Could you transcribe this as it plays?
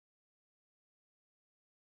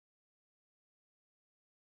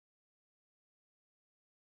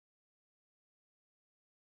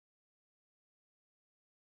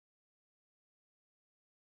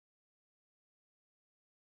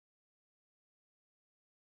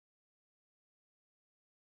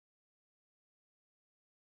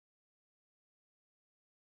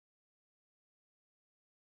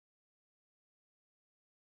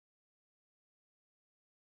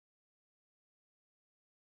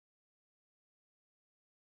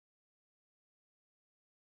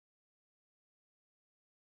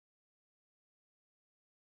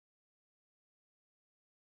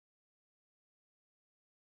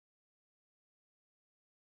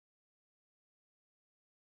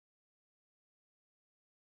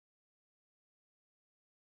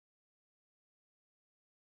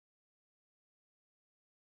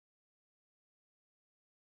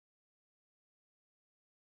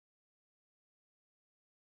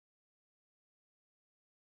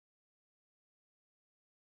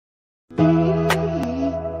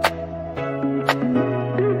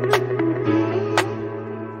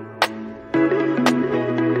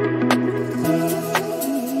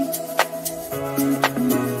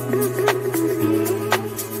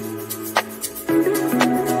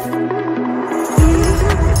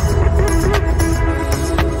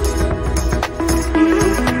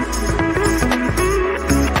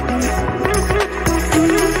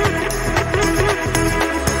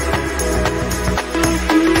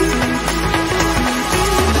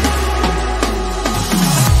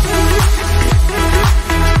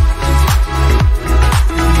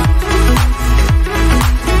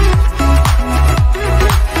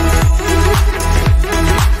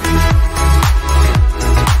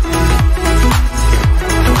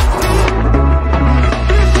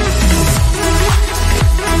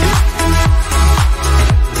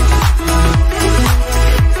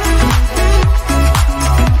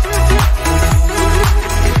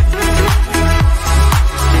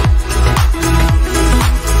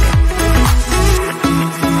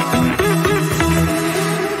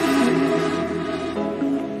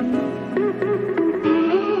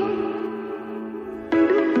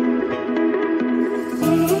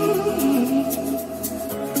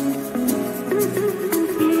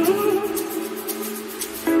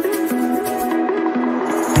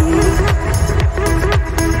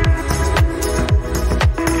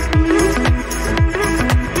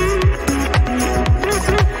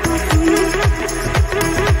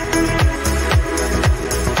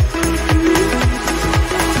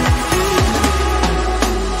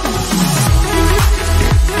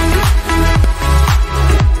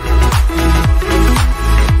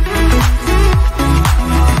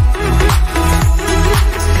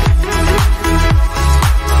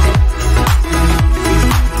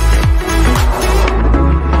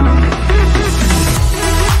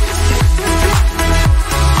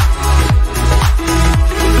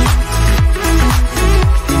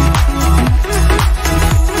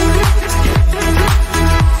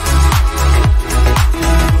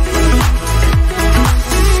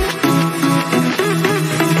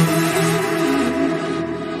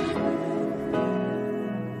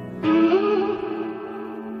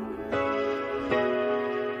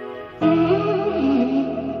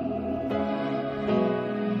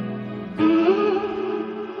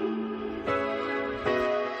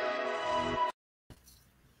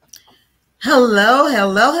Hello,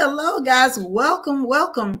 hello, hello, guys. Welcome,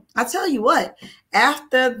 welcome. I tell you what,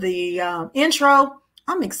 after the intro,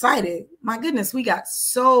 I'm excited. My goodness, we got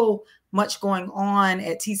so much going on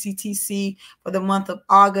at TCTC for the month of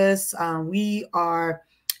August. We are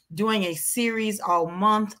doing a series all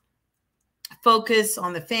month focused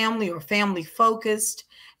on the family or family focused.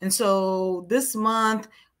 And so this month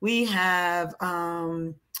we have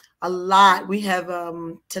a lot. We have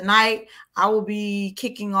tonight, I will be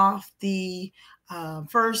kicking off the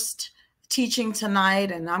first teaching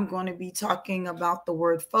tonight, and I'm going to be talking about the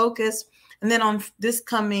word focus. And then on this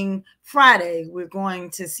coming Friday, we're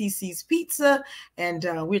going to CC's Pizza, and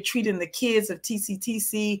we're treating the kids of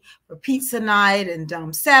TCTC for pizza night.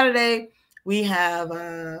 And Saturday, we have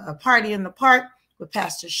a party in the park with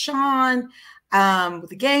Pastor Sean, with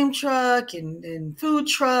the game truck and food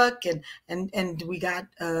truck, and we got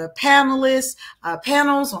panels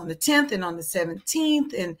on the 10th and on the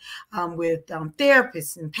 17th, and with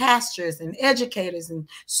therapists and pastors and educators. And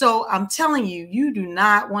so I'm telling you, you do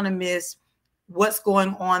not want to miss what's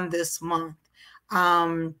going on this month.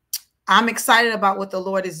 I'm excited about what the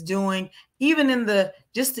Lord is doing, even in the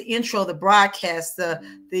intro, the broadcast,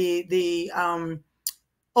 the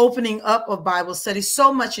opening up of Bible study.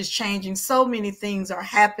 So much is changing. So many things are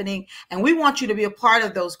happening, and we want you to be a part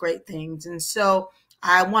of those great things. And so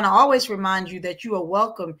I want to always remind you that you are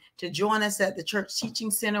welcome to join us at the Church Teaching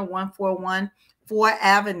Center, 141 4th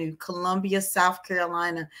Avenue, Columbia, South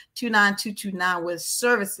Carolina, 29229, where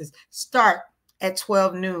services start at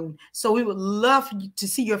 12 noon. So we would love to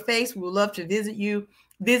see your face. We would love to visit you,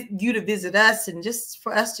 to visit us, and just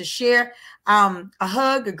for us to share a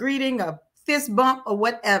hug, a greeting, a fist bump, or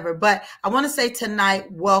whatever. But I want to say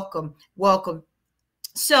tonight, welcome, welcome.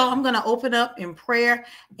 So I'm going to open up in prayer,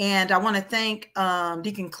 and I want to thank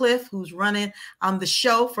Deacon Cliff, who's running the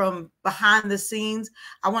show from behind the scenes.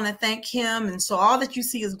 I want to thank him. And so all that you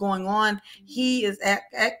see is going on. He is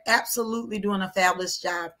absolutely doing a fabulous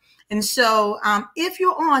job. And so if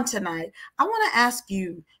you're on tonight, I want to ask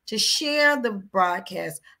you to share the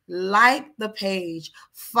broadcast, like the page,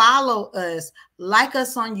 follow us, like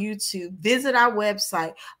us on YouTube, visit our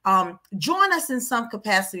website, join us in some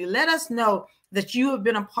capacity. Let us know that you have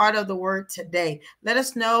been a part of the word today. Let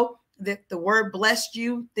us know that the word blessed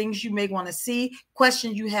you, things you may want to see,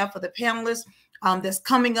 questions you have for the panelists that's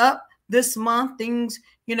coming up this month, things,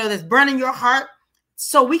 that's burning your heart,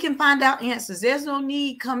 so we can find out answers. There's no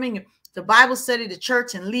need coming to Bible study, to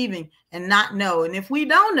church, and leaving and not know. And if we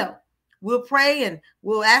don't know, we'll pray and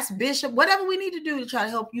we'll ask Bishop, whatever we need to do to try to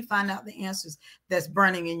help you find out the answers that's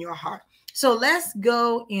burning in your heart. So let's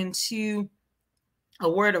go into a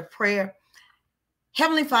word of prayer.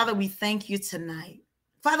 Heavenly Father, we thank you tonight.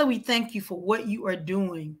 Father, we thank you for what you are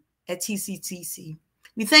doing at TCTC.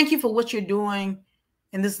 We thank you for what you're doing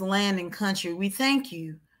in this land and country. We thank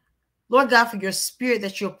you, Lord God, for your spirit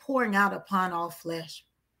that you're pouring out upon all flesh.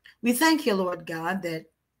 We thank you, Lord God, that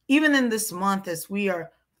even in this month, as we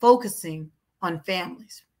are focusing on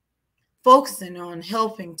families, focusing on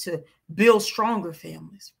helping to build stronger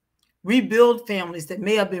families, rebuild families that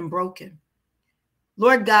may have been broken,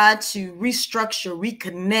 Lord God, to restructure,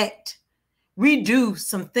 reconnect, redo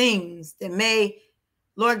some things that may,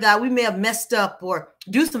 Lord God, we may have messed up, or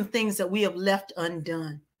do some things that we have left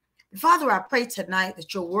undone. Father, I pray tonight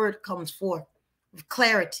that your word comes forth with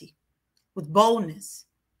clarity, with boldness,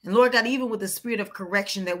 and Lord God, even with the spirit of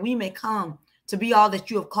correction, that we may come to be all that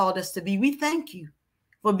you have called us to be. We thank you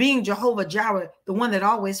for being Jehovah Jireh, the one that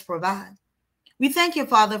always provides. We thank you,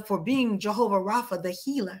 Father, for being Jehovah Rapha, the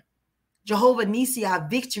healer, Jehovah Nisi, our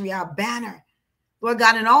victory, our banner. Lord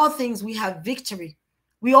God, in all things we have victory.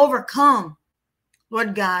 We overcome,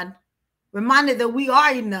 Lord God, reminded that we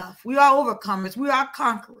are enough. We are overcomers. We are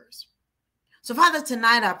conquerors. So, Father,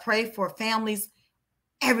 tonight I pray for families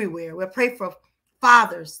everywhere. We pray for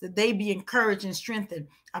fathers, that they be encouraged and strengthened.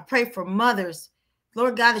 I pray for mothers,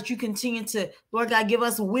 Lord God, that you continue to, Lord God, give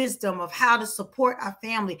us wisdom of how to support our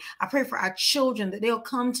family. I pray for our children, that they'll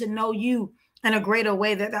come to know you in a greater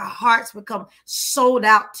way, that their hearts become sold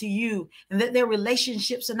out to you, and that their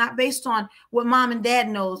relationships are not based on what mom and dad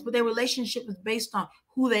knows, but their relationship is based on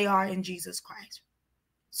who they are in Jesus Christ.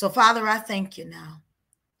 So, Father, I thank you now.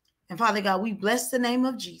 And Father God, we bless the name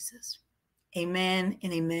of Jesus. Amen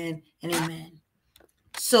and amen and amen.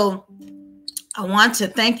 So I want to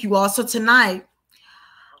thank you also tonight.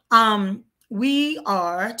 We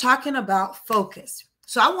are talking about focus.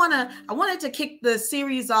 So I wanted to kick the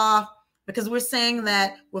series off because we're saying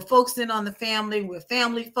that we're focusing on the family, we're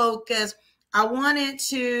family focused. I wanted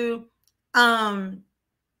to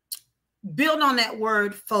build on that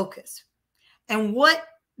word focus. And what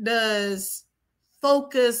does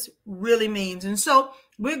focus really means. And so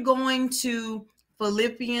we're going to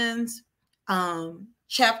Philippians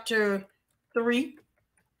chapter 3,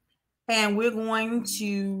 and we're going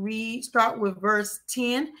to start with verse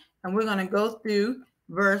 10, and we're going to go through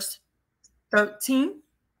verse 13.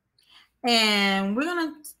 And we're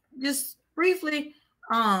going to just briefly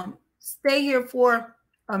stay here for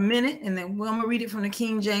a minute, and then we're going to read it from the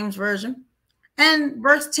King James Version. And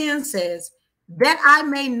verse 10 says, that I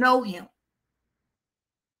may know him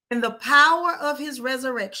in the power of his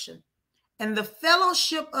resurrection and the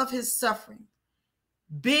fellowship of his suffering,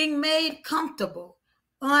 being made comfortable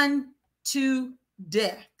unto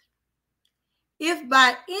death, if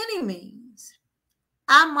by any means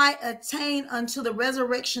I might attain unto the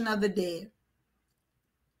resurrection of the dead.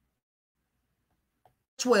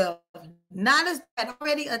 12. Not as had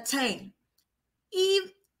already attained,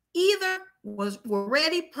 either were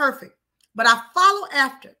already perfect, but I follow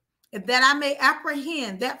after, that I may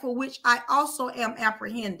apprehend that for which I also am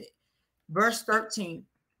apprehended. Verse 13.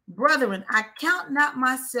 Brethren, I count not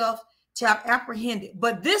myself to have apprehended,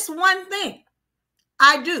 but this one thing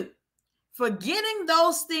I do, forgetting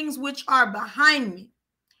those things which are behind me,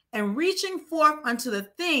 and reaching forth unto the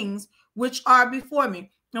things which are before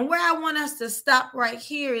me. And where I want us to stop right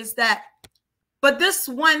here is that, but this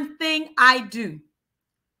one thing I do.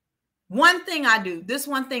 One thing I do, this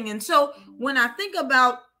one thing. And so when I think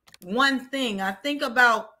about one thing, I think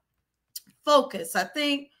about focus. I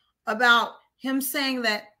think about him saying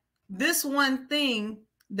that this one thing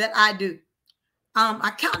that I do.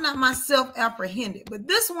 I count not myself apprehended, but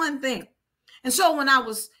this one thing. And so when I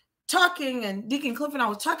was talking, and Deacon Cliff and I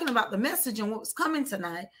was talking about the message and what was coming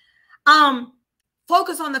tonight,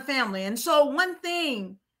 focus on the family. And so one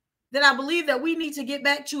thing that I believe that we need to get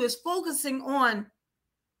back to is focusing on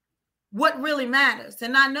what really matters.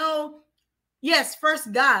 And I know, yes,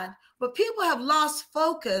 first God, but people have lost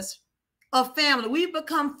focus of family. We've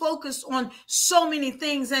become focused on so many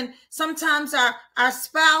things, and sometimes our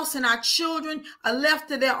spouse and our children are left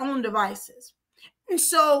to their own devices. And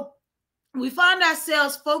so we find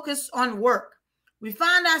ourselves focused on work. We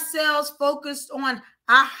find ourselves focused on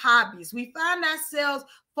our hobbies. We find ourselves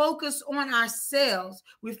focused on ourselves.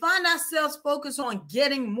 We find ourselves focused on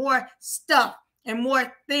getting more stuff and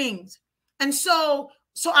more things. And so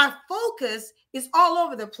our focus is all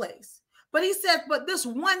over the place. But he said, but this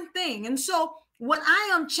one thing. And so what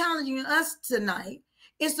I am challenging us tonight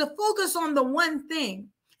is to focus on the one thing.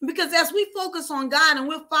 Because as we focus on God and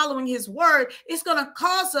we're following his word, it's going to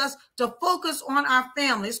cause us to focus on our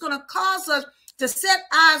family. It's going to cause us to set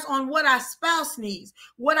eyes on what our spouse needs,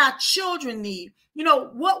 what our children need, you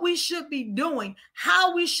know, what we should be doing,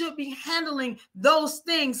 how we should be handling those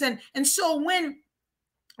things. And so when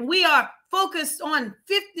we are focused on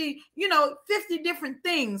 50 different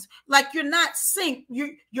things, like you're not synced,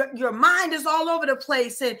 your mind is all over the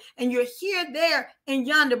place, and you're here, there, and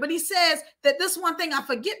yonder. But he says that this one thing, I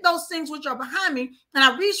forget those things which are behind me, and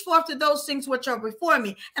I reach forth to those things which are before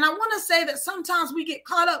me. And I want to say that sometimes we get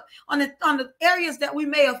caught up on the areas that we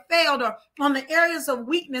may have failed, or on the areas of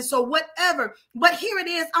weakness or whatever. But here it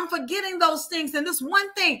is, I'm forgetting those things, and this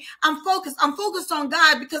one thing, I'm focused on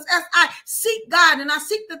God, because as I seek God and I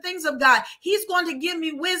seek the things of God, he's going to give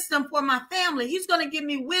me wisdom for my family. He's going to give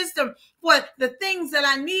me wisdom for the things that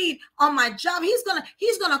I need on my job. He's going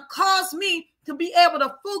to cause me to be able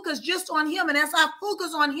to focus just on him. And as I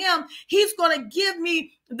focus on him, he's going to give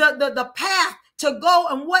me the path to go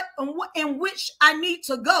and in which I need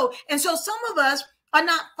to go. And so some of us are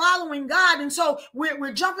not following God. And so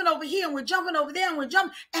we're jumping over here and we're jumping over there and we're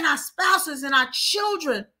jumping, and our spouses and our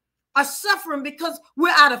children are suffering because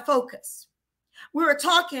we're out of focus. We were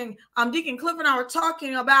talking, Deacon Cliff and I were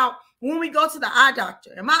talking about when we go to the eye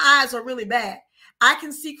doctor, and my eyes are really bad. I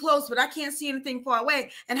can see close, but I can't see anything far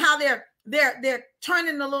away. And how they're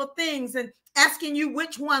turning the little things and asking you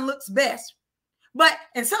which one looks best.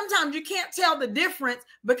 And sometimes you can't tell the difference,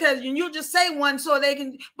 because you just say one so they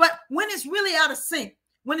can, but when it's really out of sync,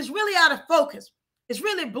 when it's really out of focus, it's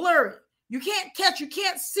really blurry. You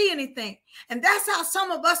can't see anything. And that's how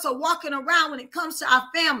some of us are walking around when it comes to our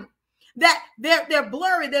family. That they're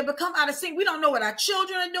blurry, they become out of sync. We don't know what our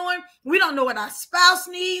children are doing. We don't know what our spouse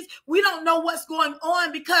needs. We don't know what's going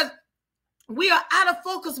on, because we are out of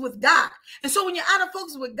focus with God. And so when you're out of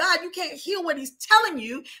focus with God, you can't hear what he's telling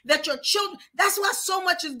you, that your children, that's why so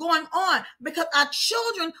much is going on, because our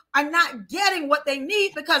children are not getting what they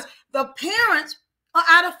need, because the parents are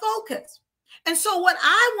out of focus. And so what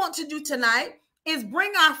I want to do tonight is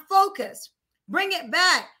bring our focus, bring it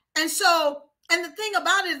back. And the thing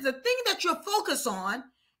about it is, the thing that you're focused on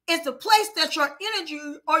is the place that your energy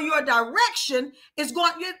or your direction is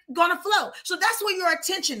going to flow. So that's where your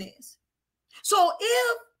attention is. So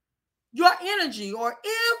if your energy or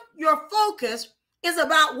if your focus is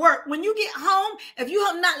about work, when you get home, if you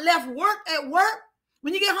have not left work at work,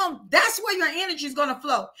 when you get home, that's where your energy is going to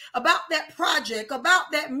flow, about that project, about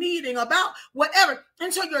that meeting, about whatever.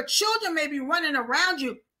 And so your children may be running around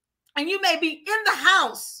you and you may be in the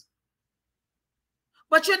house,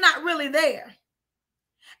 but you're not really there.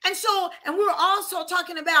 And so, and we were also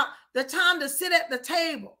talking about the time to sit at the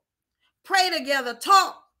table, pray together,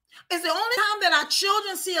 talk. Is the only time that our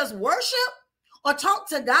children see us worship or talk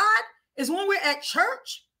to God is when we're at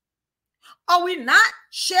church? Are we not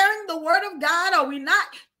sharing the word of God? Are we not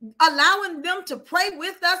allowing them to pray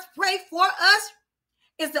with us, pray for us?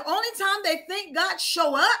 Is the only time they think God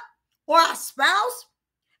show up, or our spouse,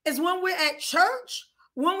 is when we're at church,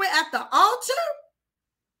 when we're at the altar?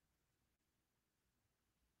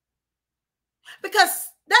 Because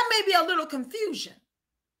that may be a little confusion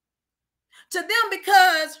to them,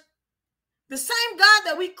 because the same God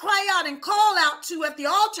that we cry out and call out to at the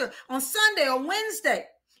altar on Sunday or Wednesday,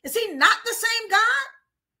 is he not the same God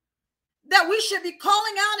that we should be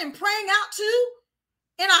calling out and praying out to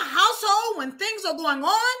in our household when things are going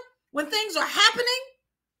on, when things are happening?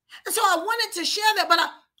 And so I wanted to share that, but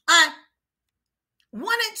I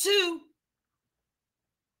wanted to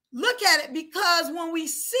look at it because when we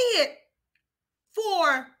see it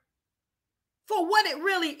for what it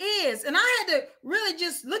really is, and I had to really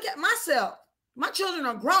just look at myself. My children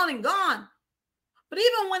are grown and gone, but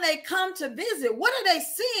even when they come to visit, what are they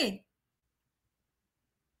seeing?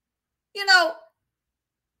 You know,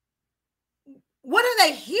 what are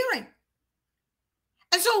they hearing?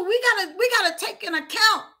 And so we gotta take an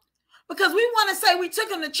account, because we want to say we took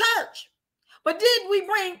them to church, but did we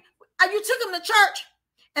bring? You took them to church,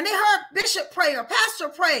 and they heard bishop pray or pastor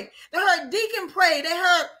pray. They heard deacon pray. They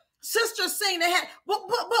heard sisters sing. They had, but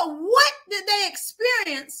what did they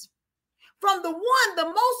experience from the one, the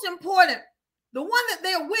most important, the one that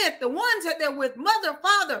they're with, the ones that they're with, mother,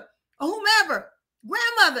 father, or whomever,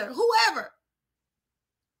 grandmother, whoever?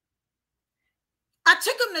 I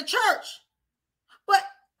took them to church, but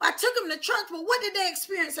what did they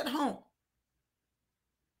experience at home?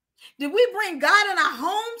 Did we bring God in our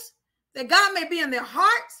homes, that God may be in their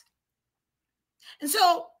hearts? And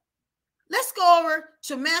so let's go over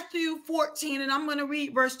to Matthew 14, and I'm going to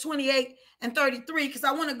read verse 28 and 33, because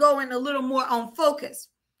I want to go in a little more on focus.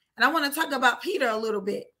 And I want to talk about Peter a little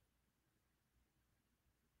bit.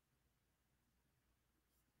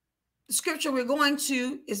 The scripture we're going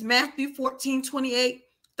to is Matthew 14, 28,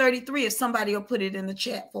 33, if somebody will put it in the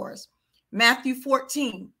chat for us. Matthew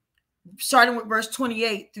 14, starting with verse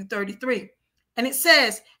 28 through 33. And it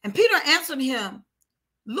says, and Peter answered him,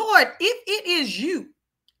 Lord, if it is you,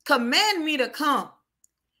 command me to come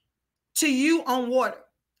to you on water.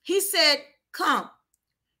 He said, come.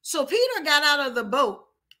 So Peter got out of the boat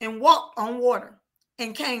and walked on water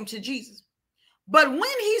and came to Jesus. But when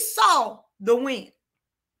he saw the wind,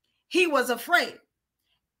 he was afraid,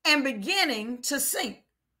 and beginning to sink,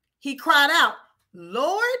 he cried out,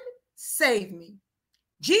 Lord, save me.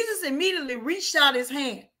 Jesus immediately reached out his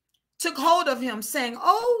hand, took hold of him, saying,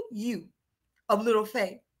 oh, you of little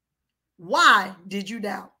faith, why did you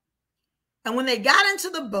doubt? And when they got into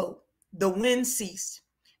the boat, the wind ceased,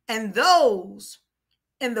 and those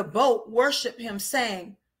in the boat worshiped him,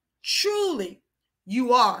 saying, truly,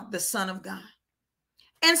 you are the Son of God.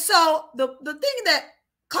 And so the thing that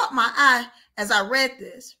caught my eye as I read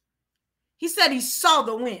this, he said he saw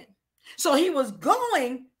the wind. So he was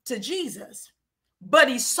going to Jesus, but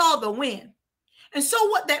he saw the wind. And so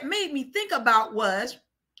what that made me think about was,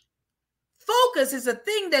 focus is a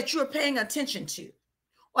thing that you're paying attention to,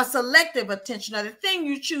 or selective attention, or the thing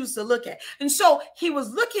you choose to look at. And so he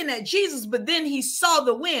was looking at Jesus, but then he saw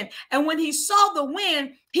the wind. And when he saw the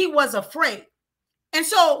wind, he was afraid. And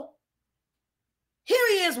so here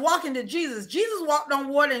he is walking to Jesus. Jesus walked on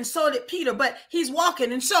water, and so did Peter, but he's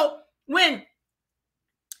walking. And so when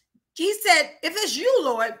he said, if it's you,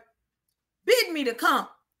 Lord, bid me to come.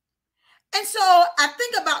 And so I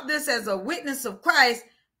think about this as a witness of Christ,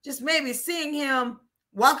 just maybe seeing him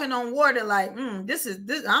walking on water like, this,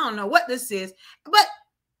 I don't know what this is. But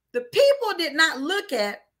the people did not look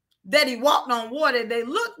at that he walked on water. They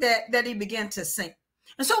looked at that he began to sink.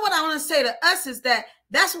 And so what I want to say to us is that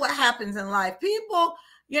that's what happens in life. People,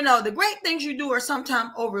 you know, the great things you do are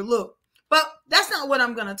sometimes overlooked. But that's not what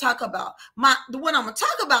I'm going to talk about. What I'm going to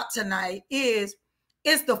talk about tonight is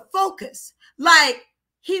the focus. Like,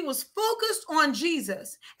 he was focused on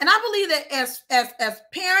Jesus. And I believe that as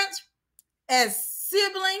parents, as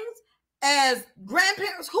siblings, as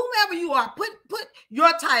grandparents, parents, whomever you are, put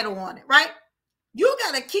your title on it, right? You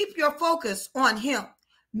got to keep your focus on him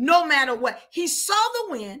no matter what. He saw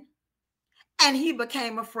the wind and he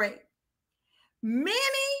became afraid. Many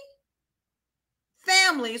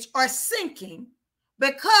families are sinking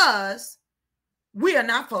because we are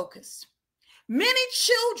not focused. Many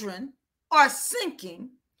children are sinking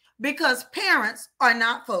because parents are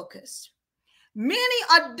not focused. Many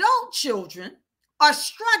adult children are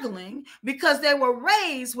struggling because they were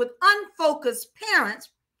raised with unfocused parents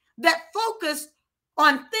that focused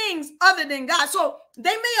on things other than God. So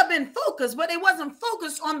they may have been focused, but they wasn't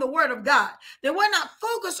focused on the word of God. They were not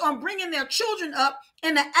focused on bringing their children up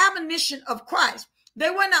in the admonition of Christ. They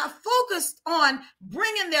were not focused on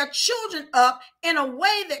bringing their children up in a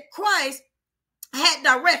way that Christ had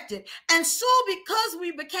directed. And so because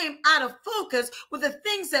we became out of focus with the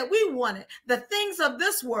things that we wanted, the things of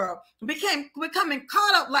this world, becoming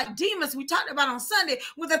caught up like demons we talked about on Sunday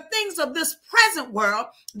with the things of this present world,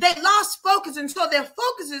 they lost focus. And so their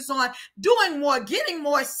focus is on doing more, getting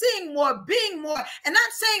more, seeing more, being more. And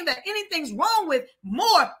not saying that anything's wrong with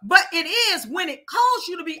more, but it is when it causes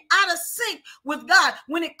you to be out of sync with God,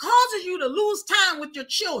 when it causes you to lose time with your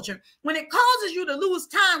children, when it causes you to lose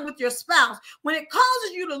time with your spouse, when it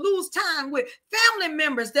causes you to lose time with family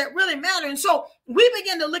members that really matter. And so we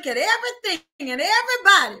begin to look at everything and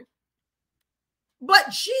everybody, but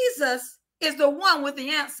Jesus is the one with the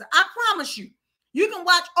answer. I promise you, you can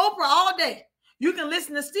watch Oprah all day. You can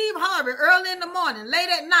listen to Steve Harvey early in the morning, late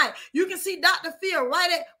at night. You can see Dr. Phil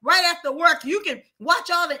right after work. You can watch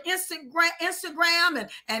all the Instagram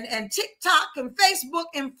and TikTok and Facebook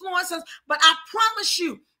influencers. But I promise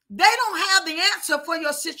you, they don't have the answer for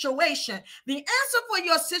your situation. The answer for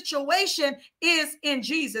your situation is in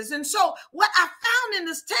Jesus. And so what I found in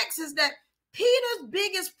this text is that Peter's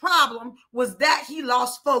biggest problem was that he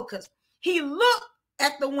lost focus. He looked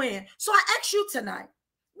at the wind. So I ask you tonight,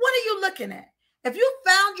 what are you looking at? If you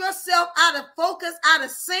found yourself out of focus, out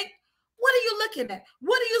of sync, what are you looking at?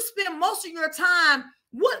 What do you spend most of your time?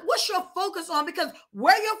 What's your focus on? Because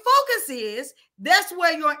where your focus is, that's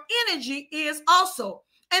where your energy is also.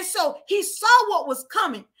 And so he saw what was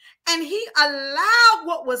coming and he allowed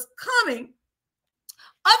what was coming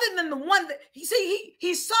other than the one that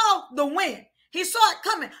he saw the wind. He saw it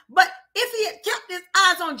coming. But if he had kept his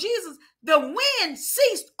eyes on Jesus, the wind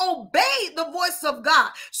ceased, obeyed the voice of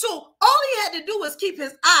God. So all he had to do was keep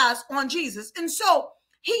his eyes on Jesus. And so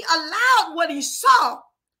he allowed what he saw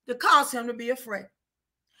to cause him to be afraid.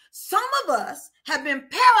 Some of us have been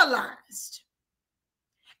paralyzed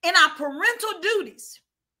in our parental duties.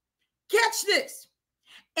 Catch this.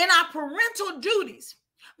 In our parental duties,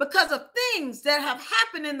 because of things that have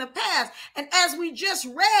happened in the past. And as we just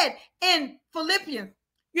read in Philippians,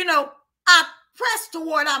 I press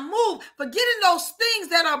toward, I move, forgetting those things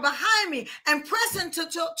that are behind me and pressing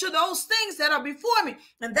to those things that are before me.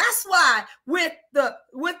 And that's why with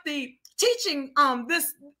the teaching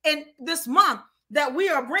this month that we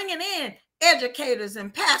are bringing in educators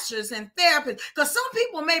and pastors and therapists, because some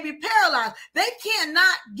people may be paralyzed. They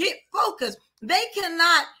cannot get focused. They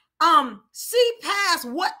cannot see past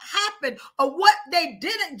what happened or what they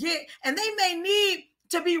didn't get, and they may need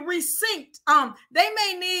to be resynced. They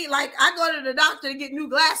may need, like I go to the doctor to get new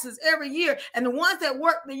glasses every year, and the ones that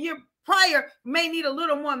worked the year prior may need a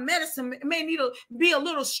little more medicine, may need to be a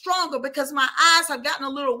little stronger because my eyes have gotten a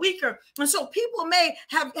little weaker. And so people may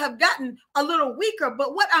have gotten a little weaker.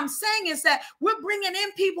 But what I'm saying is that we're bringing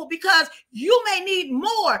in people because you may need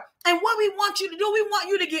more. And what we want you to do, we want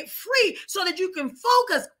you to get free so that you can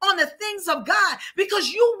focus on the things of God,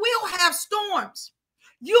 because you will have storms.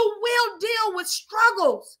 You will deal with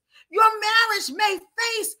struggles. Your marriage may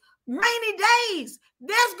face rainy days.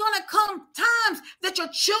 There's going to come times that your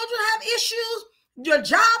children have issues. Your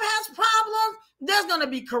job has problems. There's going to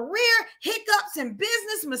be career hiccups and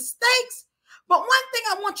business mistakes. But one thing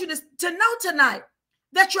I want you to know tonight,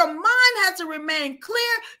 that your mind has to remain clear.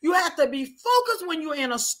 You have to be focused when you're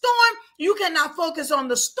in a storm. You cannot focus on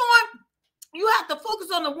the storm. You have to focus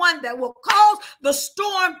on the one that will cause the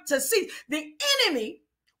storm to cease. The enemy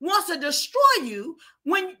wants to destroy you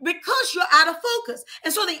because you're out of focus.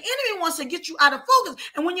 And so the enemy wants to get you out of focus.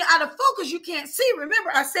 And when you're out of focus, you can't see. Remember,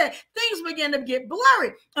 I said things begin to get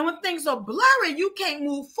blurry. And when things are blurry, you can't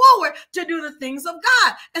move forward to do the things of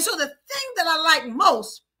God. And so the thing that I like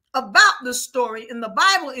most about the story in the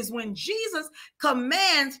Bible is when Jesus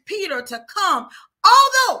commands Peter to come,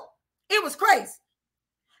 although it was crazy.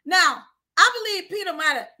 Now, I believe Peter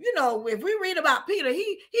might have, if we read about Peter,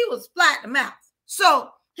 he was flat in the mouth. So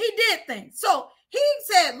he did things. So he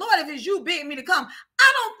said, Lord, if it's you bid me to come.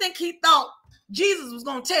 I don't think he thought Jesus was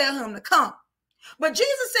going to tell him to come. But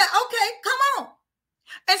Jesus said, okay, come on.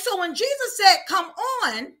 And so when Jesus said, come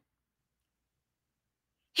on,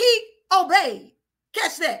 he obeyed.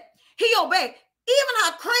 Catch that. He obeyed. Even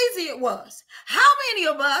how crazy it was. How many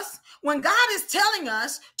of us, when God is telling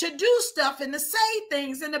us to do stuff and to say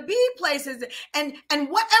things and to be places and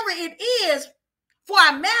whatever it is for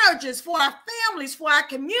our marriages, for our families, for our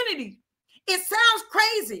community, it sounds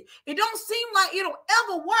crazy. It don't seem like it'll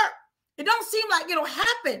ever work. It don't seem like it'll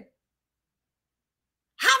happen.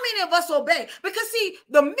 How many of us obey? Because see,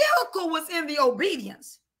 the miracle was in the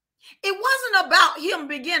obedience. It wasn't about him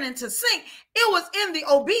beginning to sing. It was in the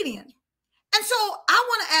obedience. And so I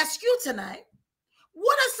want to ask you tonight,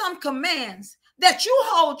 what are some commands that you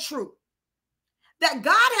hold true that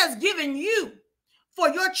God has given you for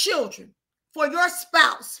your children, for your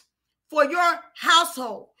spouse, for your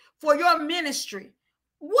household, for your ministry?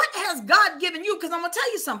 What has God given you? Because I'm going to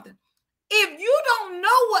tell you something. If you don't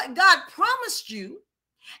know what God promised you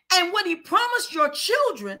and what he promised your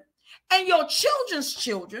children and your children's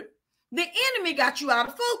children, the enemy got you out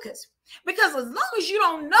of focus. Because as long as you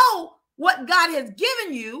don't know what God has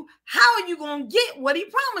given you, how are you going to get what he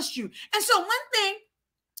promised you? And so one thing,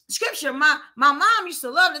 scripture, my mom used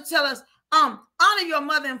to love to tell us, honor your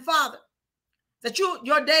mother and father, that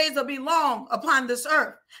your days will be long upon this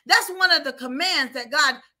earth. That's one of the commands that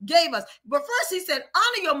God gave us. But first he said,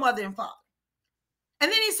 honor your mother and father.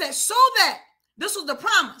 And then he said, so that, this was the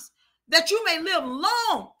promise, that you may live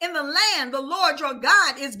long in the land the Lord your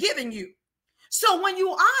God is giving you. So when you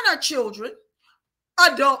honor children,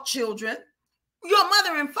 adult children, your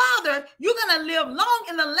mother and father, you're going to live long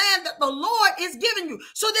in the land that the Lord is giving you.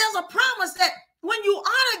 So there's a promise that when you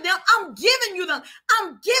honor them, I'm giving you them.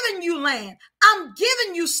 I'm giving you land. I'm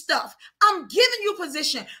giving you stuff. I'm giving you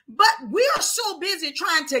position. But we are so busy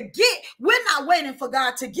trying to get, we're not waiting for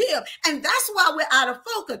God to give. And that's why we're out of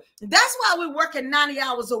focus. That's why we're working 90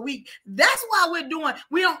 hours a week. That's why we're doing,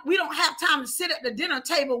 we don't have time to sit at the dinner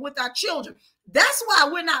table with our children. That's why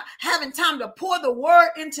we're not having time to pour the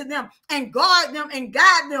word into them and guard them and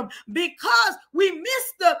guide them, because we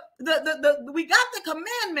missed we got the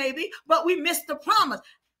command maybe, but we missed the promise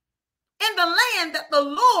in the land that the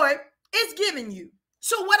Lord is giving you.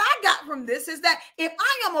 So what I got from this is that if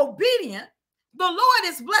I am obedient, the Lord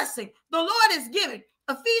is blessing. The Lord is giving.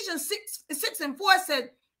 Ephesians 6:4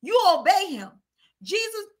 said, you obey him.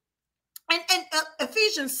 Jesus. And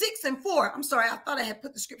Ephesians 6:4. I'm sorry, I thought I had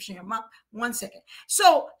put the scripture here. 1 second.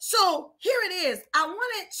 So here it is. I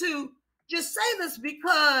wanted to just say this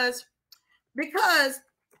because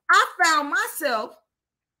I found myself,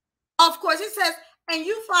 of course, it says, and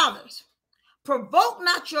you fathers, provoke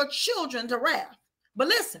not your children to wrath. But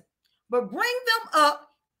listen, but bring them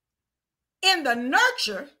up in the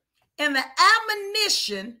nurture and the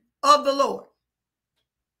admonition of the Lord.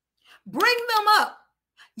 Bring them up.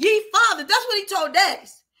 Ye fathers, that's what he told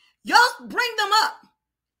daddies. Y'all bring them up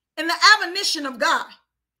in the admonition of God.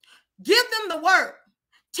 Give them the word.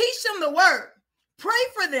 Teach them the word. Pray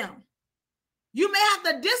for them. You may have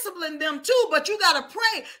to discipline them too, but you got to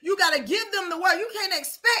pray. You got to give them the word. You can't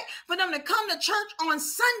expect for them to come to church on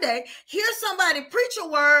Sunday, hear somebody preach a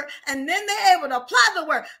word, and then they're able to apply the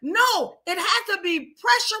word. No, it has to be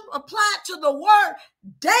pressure applied to the word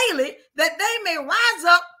daily that they may rise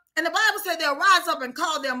up. And the Bible said they'll rise up and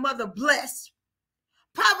call their mother blessed.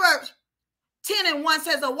 Proverbs 10:1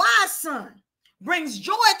 says, a wise son brings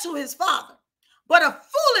joy to his father, but a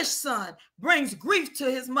foolish son brings grief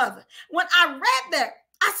to his mother. When I read that,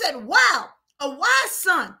 I said, wow, a wise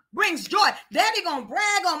son brings joy. Daddy gonna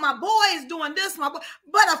brag on my boy is doing this, my boy.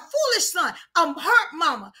 But a foolish son, hurt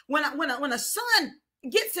mama. When a son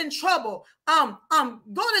gets in trouble, go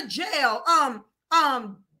to jail,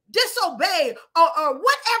 disobey, or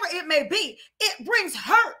whatever it may be, it brings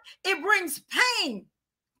hurt, it brings pain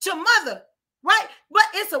to mother, right?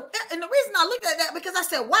 But and the reason I looked at that, because I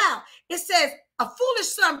said, wow, it says a foolish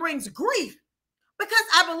son brings grief, because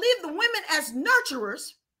I believe the women as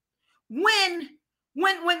nurturers, when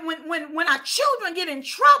our children get in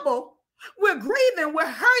trouble, we're grieving,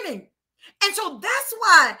 we're hurting. And so that's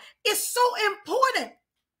why it's so important.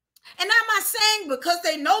 And I'm not saying because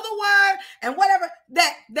they know the word and whatever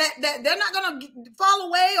that they're not going to fall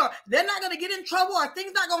away, or they're not going to get in trouble, or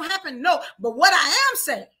things not going to happen. No, but what I am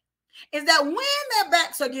saying is that when their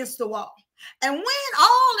backs against the wall, and when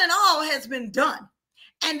all in all has been done,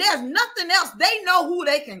 and there's nothing else, they know who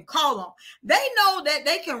they can call on. They know that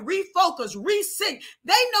they can refocus, resync.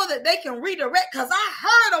 They know that they can redirect, because I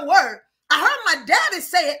heard a word. I heard my daddy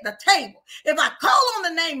say at the table, if I call on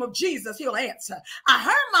the name of Jesus, he'll answer. I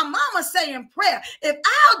heard my mama say in prayer, if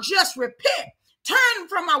I'll just repent, turn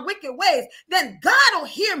from my wicked ways, then God will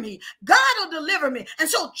hear me. God will deliver me. And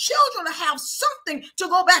so children will have something to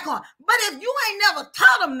go back on. But if you ain't never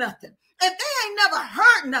taught them nothing, if they ain't never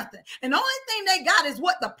heard nothing, and the only thing they got is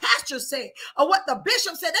what the pastor said or what the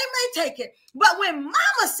bishop said, they may take it. But when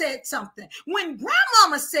mama said something, when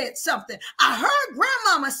grandmama said something, I heard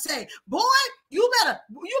grandmama say, boy, you better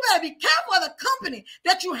be careful of the company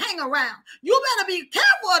that you hang around. You better be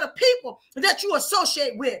careful of the people that you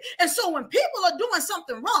associate with. And so when people are doing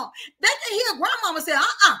something wrong, they can hear grandmama say,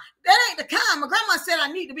 that ain't the kind. My grandma said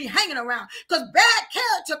I need to be hanging around, because bad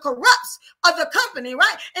character corrupts of the company,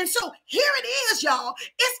 right? And so here it is, y'all.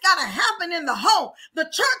 It's got to happen in the home. The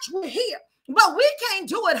church, we're here, but we can't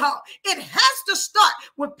do it all. It has to start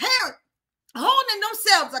with parents holding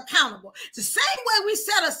themselves accountable. It's the same way we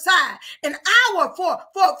set aside an hour for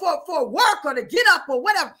work or to get up or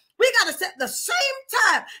whatever. We got to set the same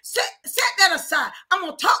time, set that aside. I'm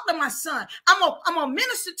going to talk to my son. I'm going to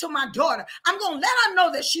minister to my daughter. I'm going to let her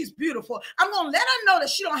know that she's beautiful. I'm going to let her know that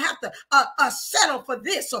she don't have to settle for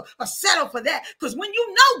this or settle for that. Because when you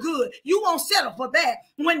know good, you won't settle for bad.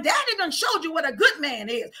 When daddy done showed you what a good man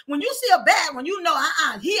is, when you see a bad one, you know,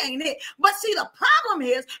 he ain't it. But see, the problem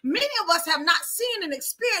is many of us have not seen and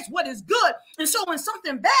experienced what is good. And so when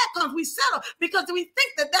something bad comes, we settle because we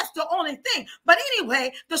think that that's the only thing. But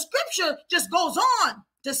anyway, the scripture just goes on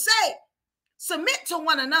to say, submit to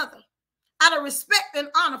one another out of respect and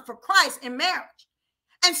honor for Christ in marriage.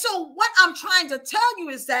 And so what I'm trying to tell you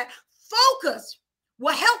is that focus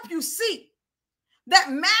will help you see that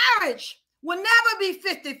marriage will never be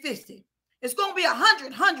 50-50. It's going to be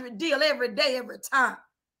 100-100 deal every day, every time.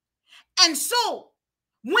 And so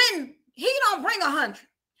when he don't bring 100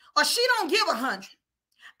 or she don't give 100,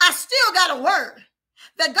 I still got a word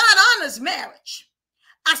that God honors marriage.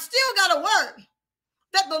 I still got a word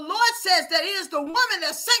that the Lord says that it is the woman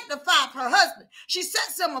that sanctified her husband. She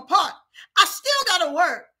sets him apart. I still got a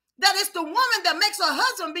word that it's the woman that makes her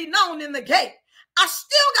husband be known in the gate. I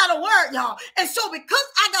still got a word, y'all. And so because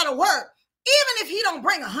I got a word, even if he don't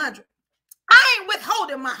bring 100, I ain't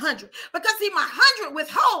withholding my 100, because see, my 100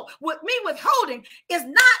 withholding is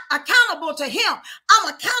not accountable to him. I'm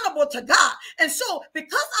accountable to God. And so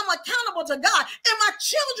because I'm accountable to God and my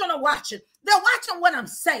children are watching, they're watching what I'm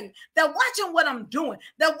saying. They're watching what I'm doing.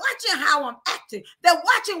 They're watching how I'm acting. They're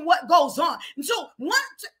watching what goes on. And so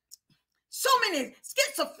so many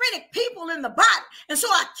schizophrenic people in the body. And so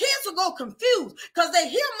our kids will go confused because they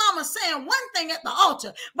hear mama saying one thing at the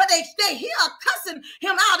altar, but they hear her cussing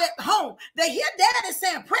him out at home. They hear daddy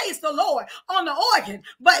saying, praise the Lord on the organ.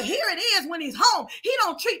 But here it is when he's home, he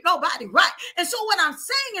don't treat nobody right. And so what I'm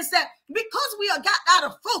saying is that because we are got out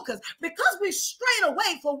of focus, because we strayed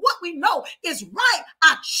away from what we know is right,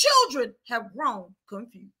 our children have grown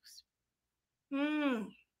confused.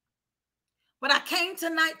 But I came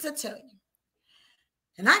tonight to tell you,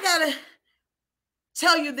 and I gotta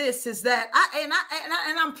tell you this, is that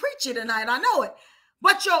I'm preaching tonight. I know it,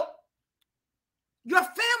 but your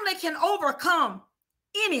family can overcome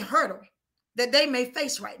any hurdle that they may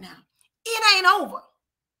face right now. It ain't over.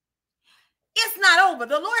 It's not over.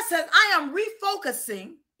 The Lord says, I am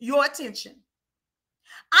refocusing your attention.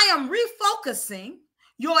 I am refocusing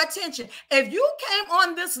your attention. If you came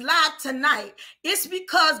on this live tonight, it's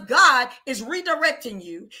because God is redirecting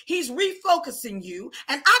you. He's refocusing you.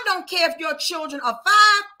 And I don't care if your children are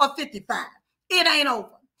 5 or 55. It ain't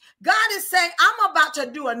over. God is saying, I'm about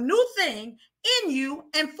to do a new thing in you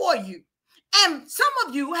and for you. And some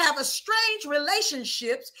of you have estranged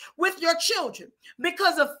relationships with your children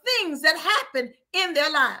because of things that happen in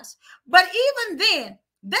their lives. But even then,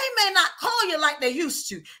 they may not call you like they used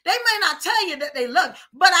to. They may not tell you that they love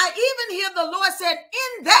you. But I even hear the Lord said,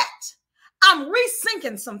 in that, I'm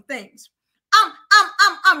resyncing some things.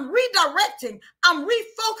 I'm redirecting. I'm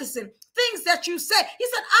refocusing things that you said. He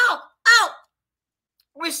said, I'll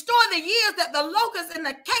restore the years that the locusts and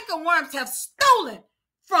the cankerworms have stolen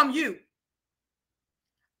from you.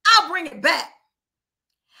 I'll bring it back.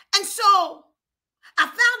 And so I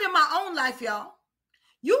found in my own life, y'all,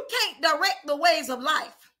 you can't direct the ways of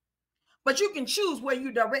life, but you can choose where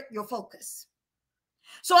you direct your focus.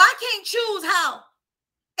 So I can't choose how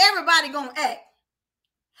everybody gonna act.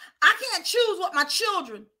 I can't choose what my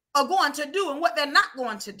children are going to do and what they're not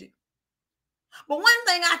going to do. But one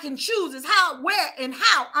thing I can choose is how, where, and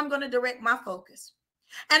how I'm going to direct my focus.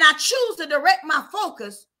 And I choose to direct my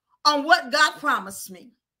focus on what God promised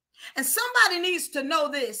me. And somebody needs to know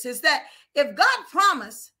this, is that if God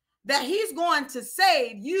promised that he's going to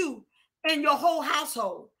save you and your whole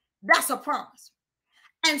household, that's a promise.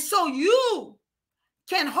 And so you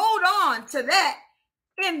can hold on to that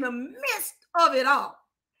in the midst of it all.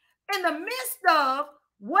 in the midst of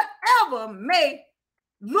whatever may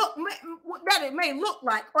look, that it may look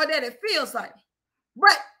like or that it feels like.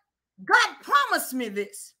 But God promised me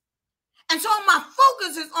this. And so my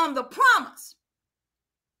focus is on the promise,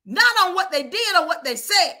 not on what they did or what they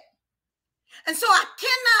said. And so I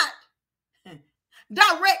cannot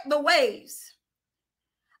direct the waves.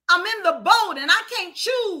 I'm in the boat and I can't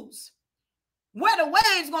choose where the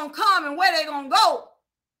waves gonna come and where they're gonna go.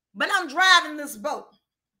 But I'm driving this boat.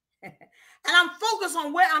 And I'm focused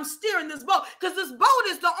on where I'm steering this boat, because this boat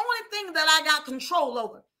is the only thing that I got control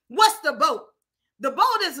over. What's the boat? The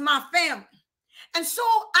boat is my family. And so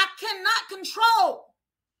I cannot control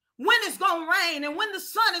when it's going to rain and when the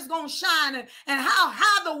sun is going to shine and how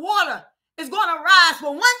high the water is going to rise.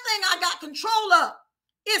 But one thing I got control of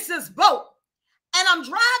is this boat. And I'm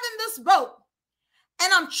driving this boat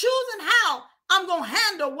and I'm choosing how I'm going to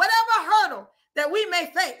handle whatever hurdle that we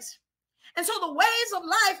may face. And so the waves of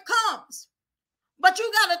life comes, but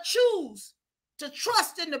you got to choose to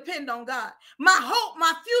trust and depend on God. My hope,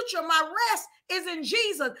 my future, my rest is in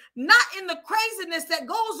Jesus, not in the craziness that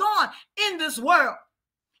goes on in this world.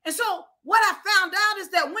 And so what I found out is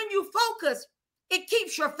that when you focus, it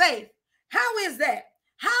keeps your faith. How is that?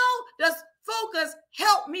 How does focus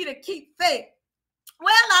help me to keep faith? Well,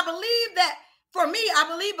 I believe that for me, I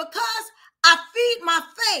believe because I feed my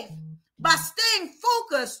faith by staying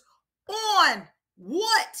focused on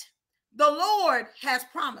what the Lord has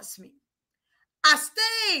promised me. I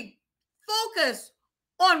stay focused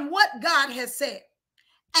on what God has said.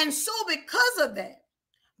 And so because of that,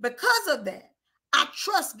 I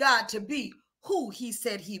trust God to be who he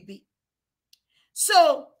said he'd be.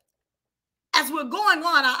 So as we're going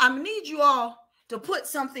on, I need you all to put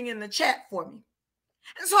something in the chat for me.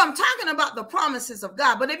 And so I'm talking about the promises of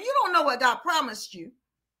God. But if you don't know what God promised you,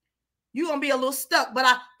 you're going to be a little stuck. But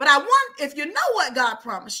I want, if you know what God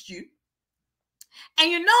promised you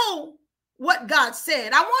and you know what God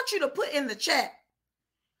said, I want you to put in the chat,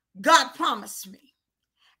 God promised me.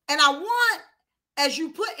 And I want, as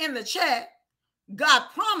you put in the chat, God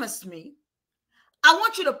promised me, I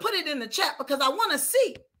want you to put it in the chat because I want to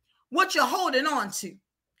see what you're holding on to.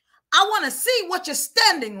 I want to see what you're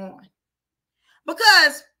standing on.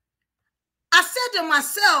 Because I said to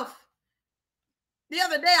myself the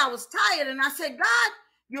other day, I was tired and I said, God,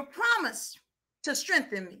 you promised to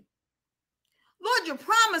strengthen me. Lord, you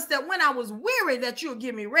promised that when I was weary that you'll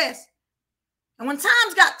give me rest. And when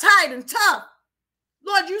times got tight and tough,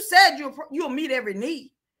 Lord, you said you'll meet every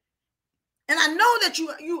need. And I know that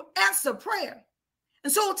you answer prayer.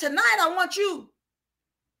 And so tonight I want you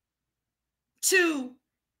to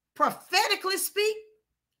prophetically speak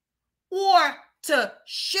or to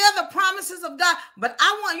share the promises of God. But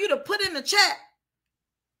I want you to put in the chat,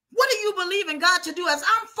 what do you believe in God to do? As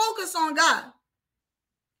I'm focused on God,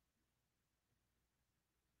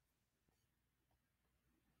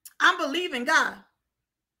 I'm believing God.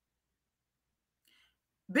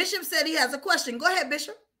 Bishop said he has a question. Go ahead,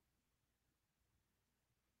 Bishop.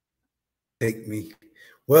 Take me.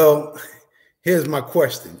 Well, here's my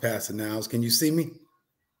question, Pastor Niles. Can you see me?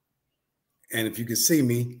 And if you can see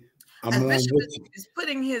me, I'm on Bishop with you. is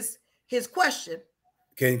putting his question.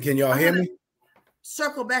 Can y'all hear me?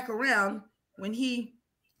 Circle back around when he.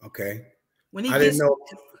 Okay. When he I didn't know.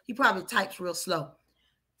 He probably types real slow.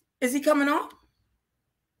 Is he coming on?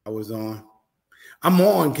 I was on. I'm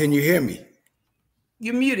on. Can you hear me?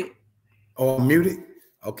 You're muted. Oh, I'm muted?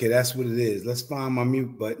 Okay, that's what it is. Let's find my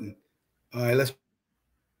mute button. All right, let's.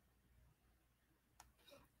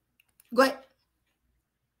 Go ahead.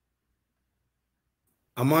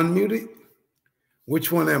 I'm unmuted?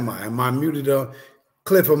 Which one am I? Am I muted?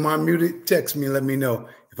 Cliff, am I muted? Text me, let me know.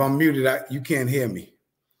 If I'm muted, you can't hear me.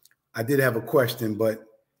 I did have a question, but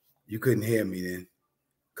you couldn't hear me then,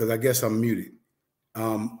 because I guess I'm muted.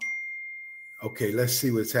 Okay, let's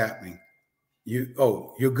see what's happening. You're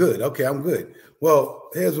good. Okay, I'm good. Well,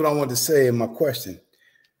 here's what I wanted to say in my question.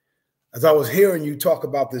 As I was hearing you talk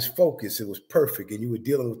about this focus, it was perfect, and you were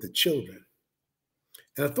dealing with the children.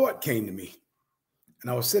 And a thought came to me. And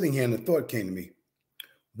I was sitting here and the thought came to me.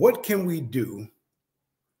 What can we do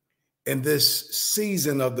in this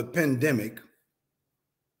season of the pandemic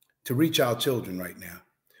to reach our children right now?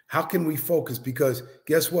 How can we focus? Because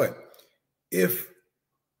guess what? If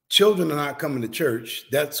children are not coming to church,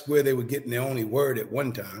 that's where they were getting their only word at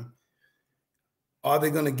one time. Are they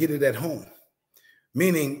going to get it at home?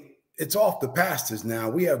 Meaning it's off the pastors now.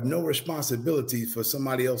 We have no responsibility for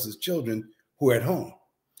somebody else's children who are at home.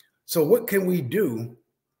 So what can we do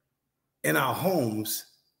in our homes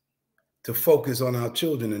to focus on our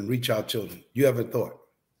children and reach our children? You have a thought?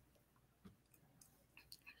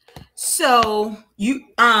 So you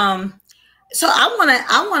so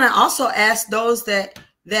I wanna also ask those that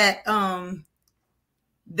that's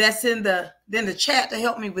in the chat to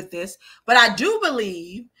help me with this. But I do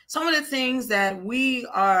believe some of the things that we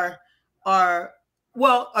are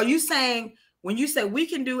well, are you saying when you say we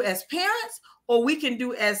can do as parents or we can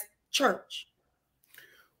do as church?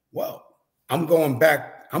 Well, I'm going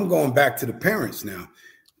back to the parents now.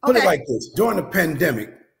 Put it Okay. like this. During the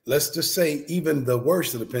pandemic, let's just say even the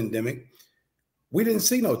worst of the pandemic, we didn't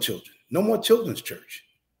see no children, no more children's church.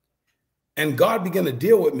 And God began to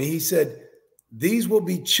deal with me. He said, these will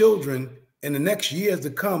be children in the next years to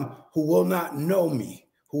come who will not know me,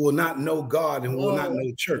 who will not know God, and who will not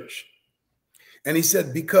know church. And he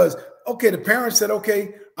said, because, okay, the parents said,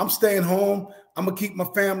 okay, I'm staying home. I'm going to keep my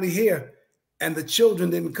family here. And the children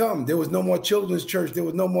didn't come. There was no more children's church. There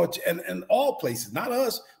was no more, and all places, not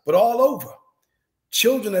us, but all over.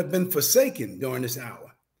 Children have been forsaken during this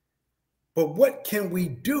hour. But what can we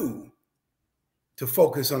do to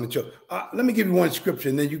focus on the children? Let me give you one scripture,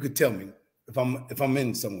 and then you could tell me if I'm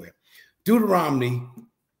in somewhere. Deuteronomy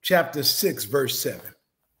chapter 6, verse 7.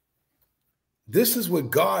 This is what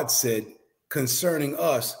God said concerning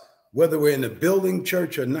us, whether we're in the building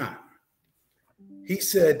church or not. He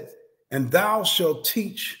said, and thou shalt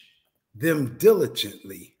teach them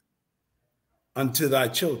diligently unto thy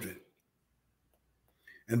children,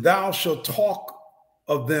 and thou shalt talk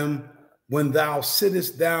of them when thou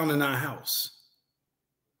sittest down in thy house,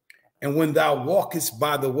 and when thou walkest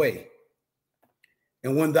by the way,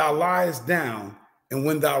 and when thou liest down, and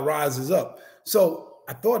when thou risest up. So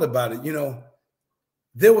I thought about it. You know,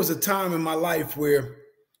 there was a time in my life where,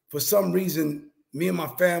 for some reason, me and my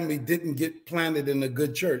family didn't get planted in a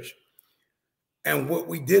good church. And what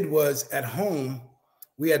we did was, at home,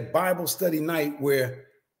 we had Bible study night where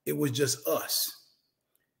it was just us.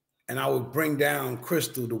 And I would bring down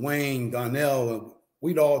Crystal, Dwayne, Donnell, and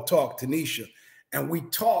we'd all talk, Tanisha. And we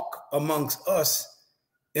talk amongst us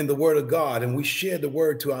in the word of God, and we shared the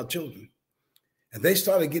word to our children. And they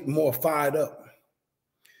started getting more fired up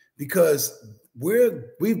because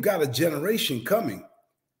we've got a generation coming.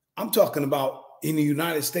 I'm talking about in the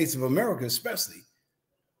United States of America, especially,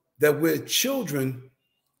 that where children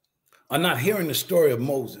are not hearing the story of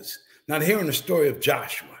Moses, not hearing the story of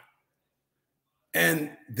Joshua.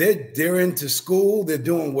 And they're into school, they're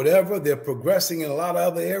doing whatever, they're progressing in a lot of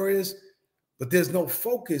other areas, but there's no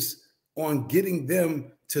focus on getting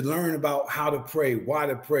them to learn about how to pray, why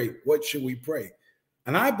to pray, what should we pray.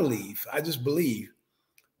 And I just believe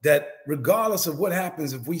that regardless of what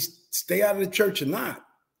happens, if we stay out of the church or not,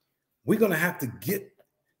 we're going to have to get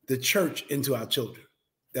the church into our children.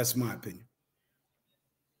 That's my opinion.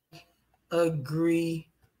 Agree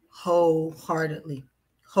wholeheartedly.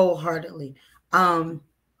 And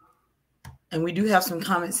we do have some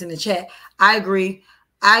comments in the chat. I agree.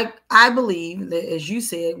 I believe that, as you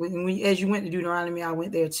said, as you went to Deuteronomy, I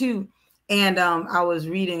went there too. And I was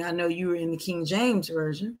reading, I know you were in the King James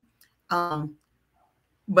Version,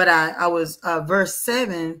 but I was verse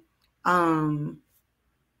 7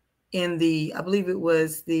 in the, I believe it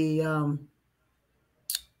was the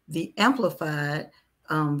Amplified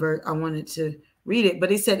verse. I wanted to read it,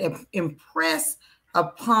 but it said, impress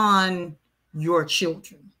upon your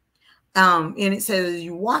children. And it says, as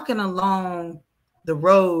you're walking along the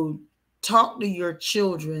road, talk to your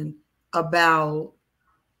children about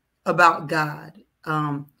God.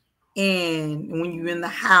 And when you're in the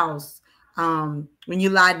house, when you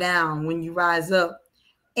lie down, when you rise up.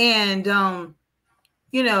 And,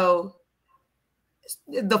 you know,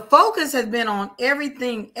 the focus has been on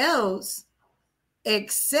everything else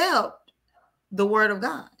except the word of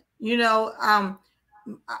God. You know,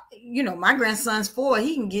 my grandson's 4.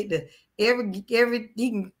 He can get to he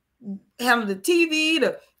can handle the TV,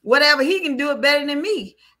 to whatever. He can do it better than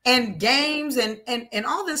me, and games and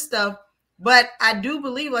all this stuff. But I do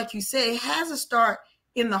believe, like you said, it has to start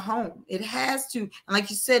in the home. It has to, and like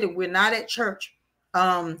you said, we're not at church.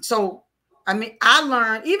 So I mean, I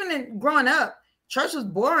learned even in growing up, church was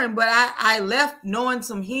boring, but I left knowing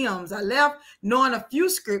some hymns. I left knowing a few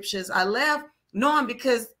scriptures. I left knowing,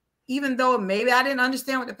 because even though maybe I didn't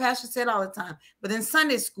understand what the pastor said all the time, but in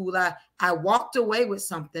Sunday school, I walked away with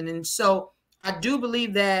something. And so I do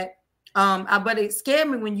believe that, but it scared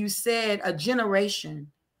me when you said a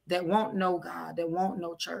generation that won't know God, that won't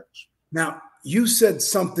know church. Now, you said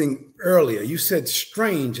something earlier. You said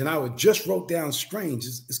strange, and I just wrote down strange.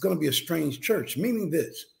 It's going to be a strange church, meaning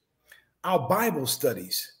this. Our Bible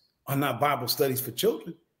studies are not Bible studies for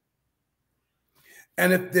children.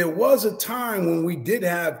 And if there was a time when we did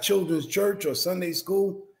have children's church or Sunday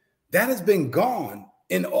school, that has been gone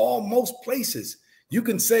in most places. You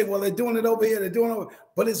can say, well, they're doing it over here, they're doing it over,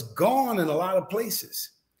 but it's gone in a lot of places.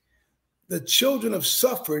 The children have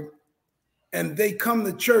suffered, and they come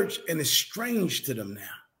to church, and it's strange to them now.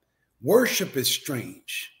 Worship is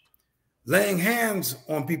strange. Laying hands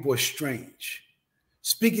on people is strange.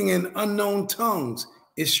 Speaking in unknown tongues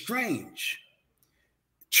is strange.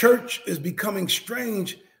 Church is becoming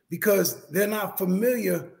strange because they're not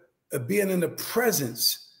familiar of being in the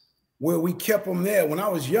presence where we kept them there. When I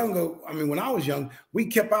was younger, when I was young, we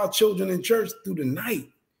kept our children in church through the night,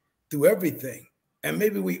 through everything. And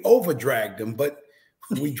maybe we over dragged them, but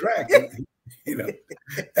we dragged them, you know.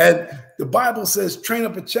 And the Bible says, train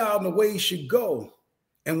up a child in the way he should go.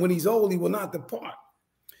 And when he's old, he will not depart.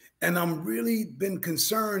 And I'm really been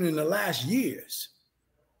concerned in the last years,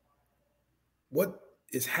 what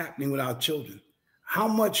is happening with our children? How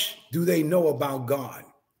much do they know about God?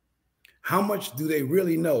 How much do they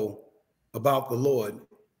really know about the Lord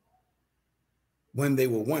when they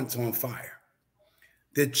were once on fire?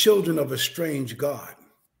 They're children of a strange God.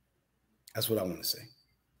 That's what I want to say.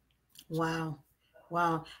 Wow.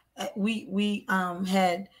 Wow. We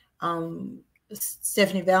had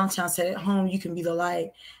Stephanie Valentine said, at home, you can be the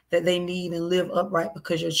light that they need and live upright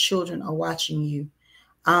because your children are watching you.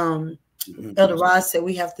 Elder Rod said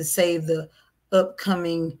we have to save the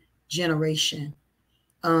upcoming generation.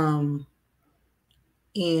 And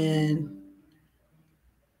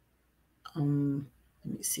let me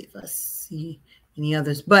see if I see any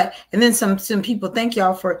others. And then some people, thank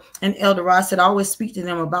y'all for, and Elder Rod said, I always speak to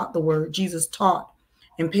them about the word Jesus taught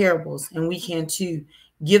in parables, and we can too.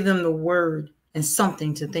 Give them the word and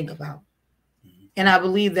something to think about. And I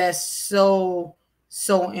believe that's so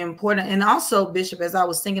important. And also, Bishop, as I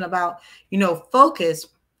was thinking about, focus,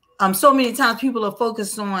 so many times people are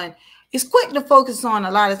focused on, it's quick to focus on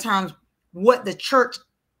a lot of times what the church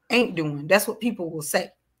ain't doing. That's what people will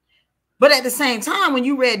say. But at the same time, when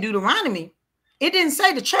you read Deuteronomy, it didn't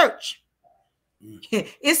say the church.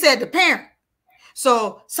 It said the parent.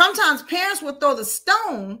 So sometimes parents will throw the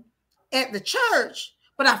stone at the church,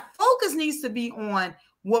 but our focus needs to be on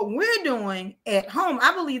what we're doing at home.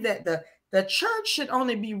 I believe that the church should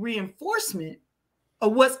only be reinforcement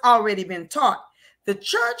of what's already been taught. The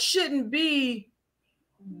church shouldn't be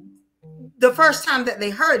the first time that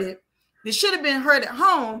they heard it. It should have been heard at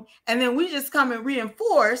home, and then we just come and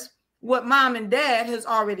reinforce what mom and dad has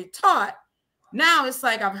already taught. Now it's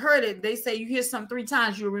like, I've heard it. They say you hear something 3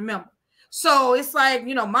 times, you'll remember. So it's like,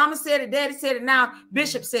 mama said it, daddy said it, now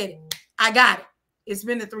Bishop said it. I got it. It's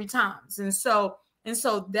been the 3 times. And so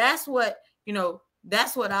that's what,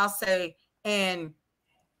 that's what I'll say. And,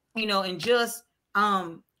 and just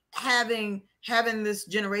having this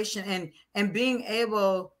generation and being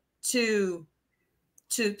able to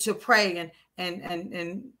pray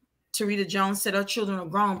and Teresa Jones said her children are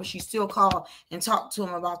grown, but she still called and talked to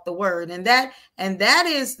them about the word. And that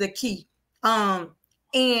is the key.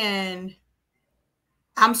 And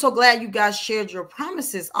I'm so glad you guys shared your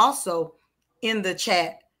promises also in the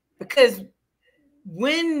chat, because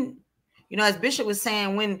when, as Bishop was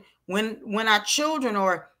saying, when our children,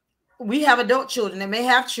 or we have adult children that may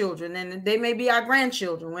have children and they may be our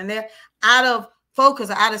grandchildren, when they're out of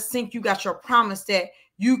focus or out of sync, you got your promise that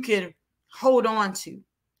you can hold on to.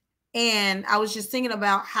 And I was just thinking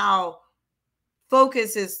about how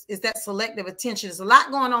focus is that selective attention. There's a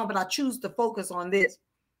lot going on, but I choose to focus on this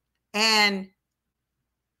and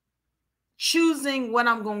choosing what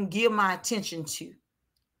I'm going to give my attention to.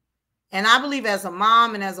 And I believe as a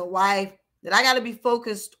mom and as a wife that I got to be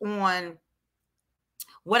focused on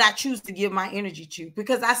what I choose to give my energy to,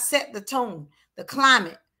 because I set the tone, the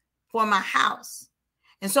climate for my house.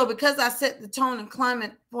 And so because I set the tone and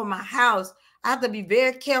climate for my house, I have to be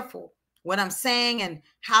very careful what I'm saying and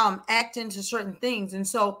how I'm acting to certain things. And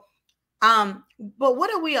so, but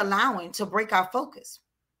what are we allowing to break our focus?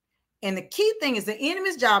 And the key thing is the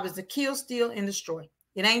enemy's job is to kill, steal, and destroy.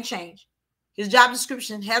 It ain't changed. His job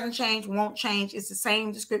description hasn't changed, won't change. It's the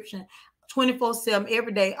same description 24/7,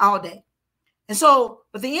 every day, all day. And so,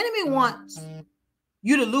 but the enemy wants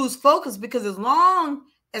you to lose focus, because as long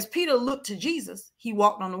as Peter looked to Jesus, he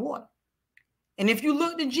walked on the water. And if you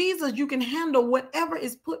look to Jesus, you can handle whatever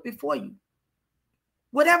is put before you.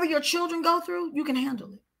 Whatever your children go through, you can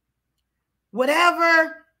handle it.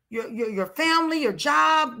 Whatever your family, your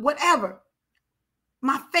job, whatever.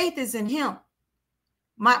 My faith is in him.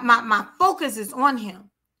 My focus is on him.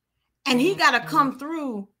 And he got to come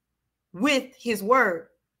through with his word.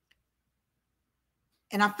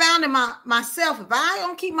 And I found in myself, if I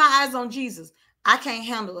don't keep my eyes on Jesus, I can't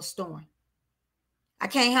handle a storm. I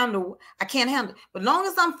can't handle. But as long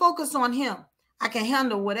as I'm focused on him, I can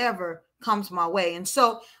handle whatever comes my way. And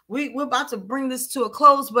so we're about to bring this to a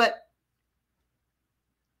close, but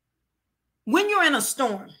when you're in a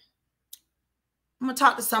storm, I'm going to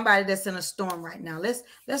talk to somebody that's in a storm right now.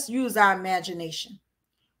 Let's use our imagination.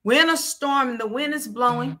 We're in a storm and the wind is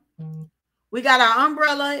blowing. We got our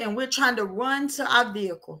umbrella and we're trying to run to our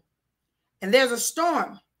vehicle. And there's a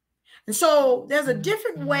storm. And so there's a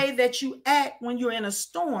different way that you act when you're in a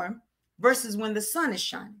storm versus when the sun is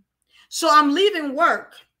shining. So I'm leaving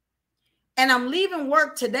work. And I'm leaving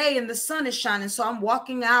work today and the sun is shining. So I'm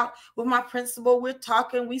walking out with my principal. We're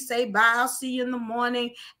talking. We say, bye, I'll see you in the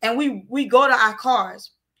morning. And we go to our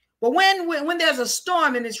cars. But when there's a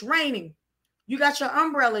storm and it's raining, you got your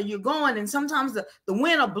umbrella, you're going. And sometimes the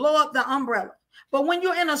wind will blow up the umbrella. But when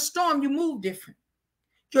you're in a storm, you move different.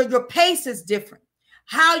 Your pace is different.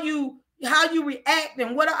 How you react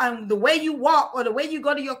and the way you walk or the way you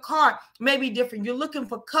go to your car may be different. You're looking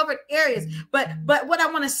for covered areas. But what I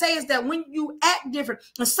want to say is that when you act different,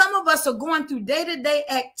 and some of us are going through day-to-day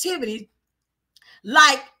activities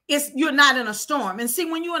like you're not in a storm. And see,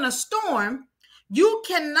 when you're in a storm, you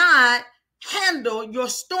cannot handle your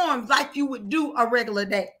storm like you would do a regular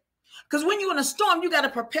day. Because when you're in a storm, you got to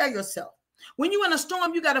prepare yourself. When you're in a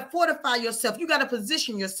storm, you got to fortify yourself. You got to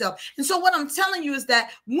position yourself. And so what I'm telling you is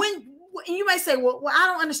that when you may say, well, I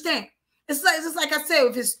don't understand. It's like I said,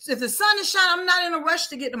 if the sun is shining, I'm not in a rush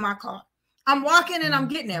to get to my car. I'm walking and I'm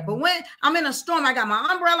getting there. But when I'm in a storm, I got my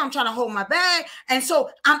umbrella. I'm trying to hold my bag. And so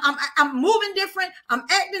I'm moving different. I'm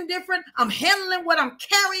acting different. I'm handling what I'm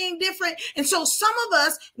carrying different. And so some of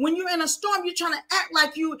us, when you're in a storm, you're trying to act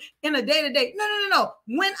like you in a day-to-day. No.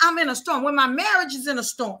 When I'm in a storm, when my marriage is in a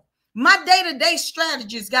storm, my day-to-day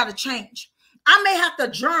strategies got to change. I may have to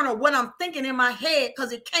journal what I'm thinking in my head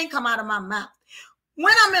because it can't come out of my mouth.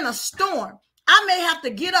 When I'm in a storm, I may have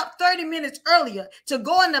to get up 30 minutes earlier to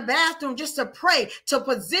go in the bathroom just to pray, to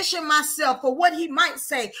position myself for what he might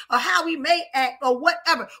say or how he may act or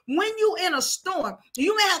whatever. When you're in a storm,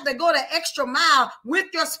 you may have to go the extra mile with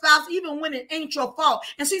your spouse, even when it ain't your fault.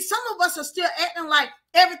 And see, some of us are still acting like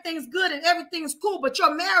everything's good and everything's cool, but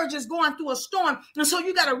your marriage is going through a storm. And so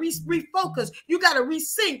you got to refocus. You got to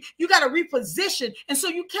resync. You got to reposition. And so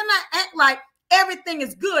you cannot act like everything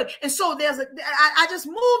is good. And so I just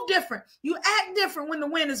move different. You act different when the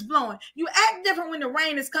wind is blowing. You act different when the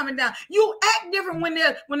rain is coming down. You act different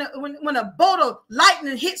when a bolt of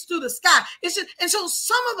lightning hits through the sky. And so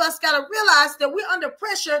some of us got to realize that we're under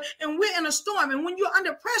pressure and we're in a storm. And when you're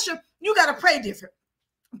under pressure, you got to pray different.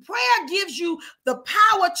 Prayer gives you the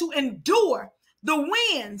power to endure the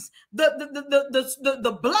winds,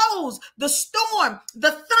 the blows, the storm, the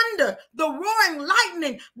thunder, the roaring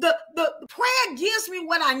lightning. The prayer gives me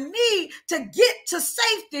what I need to get to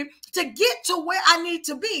safety, to get to where I need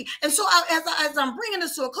to be. And so as I'm bringing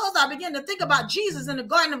this to a close, I begin to think about Jesus in the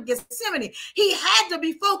Garden of Gethsemane. He had to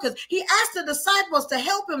be focused. He asked the disciples to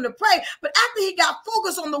help him to pray. But after he got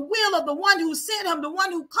focused on the will of the one who sent him, the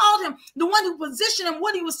one who called him, the one who positioned him,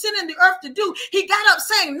 what he was sent in the earth to do, he got up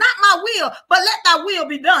saying, not my will, but let thy will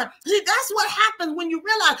be done. See, that's what happens when you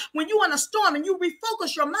realize when you're in a storm and you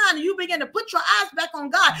refocus your mind and you begin to put your eyes back on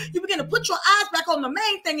God. You begin to put your eyes back on the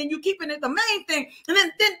main thing and you keeping it the main thing. And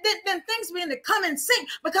then things begin to come and sync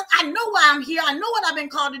because I know why I'm here. I know what I've been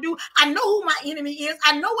called to do. I know who my enemy is.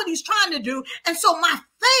 I know what he's trying to do. And so my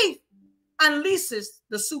faith unleashes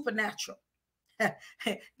the supernatural.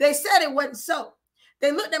 They said it wasn't so.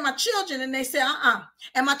 They looked at my children and they said,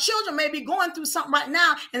 And my children may be going through something right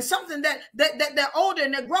now and something that they're older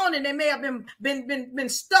and they're grown and they may have been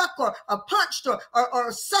stuck or punched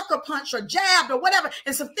or sucker punched or jabbed or whatever.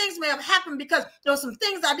 And some things may have happened because there were some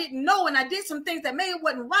things I didn't know and I did some things that maybe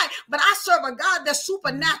wasn't right. But I serve a God that's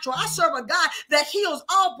supernatural. I serve a God that heals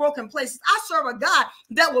all broken places. I serve a God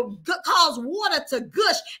that will cause water to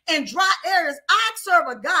gush in dry areas. I serve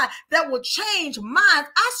a God that will change minds.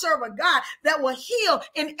 I serve a God that will heal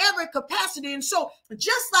in every capacity. And so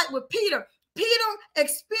just like with Peter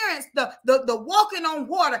experienced the walking on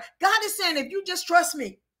water. God is saying, if you just trust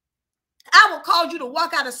me, I will cause you to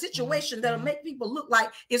walk out a situation that'll make people look like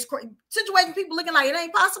it's crazy. Situation people looking like it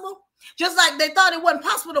ain't possible. Just like they thought it wasn't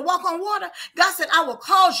possible to walk on water. God said, I will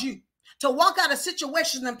cause you to walk out of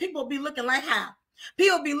situations and people will be looking like how?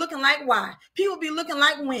 People be looking like why? People be looking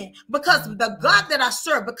like when? Because the God that I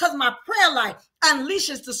serve, because my prayer life,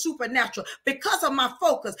 unleashes the supernatural because of my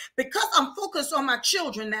focus, because I'm focused on my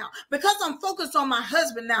children now, because I'm focused on my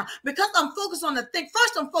husband now, because I'm focused on the thing.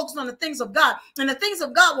 First, I'm focused on the things of God, and the things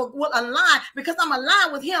of God will align because I'm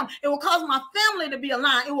aligned with him. It will cause my family to be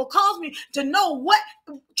aligned. It will cause me to know what,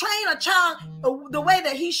 train a child the way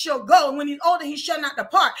that he shall go, and when he's older, he shall not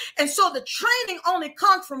depart. And so the training only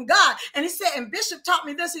comes from God. And he said, and Bishop taught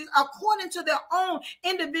me this, according to their own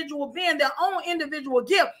individual being, their own individual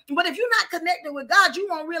gift. But if you're not connected with God, you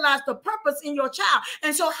won't realize the purpose in your child.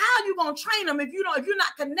 And so how are you going to train them if you're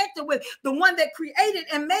not connected with the one that created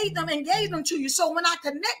and made them and gave them to you? So when I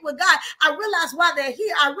connect with God, I realize why they're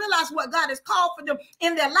here. I realize what God has called for them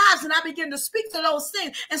in their lives, and I begin to speak to those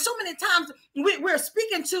things. And so many times we're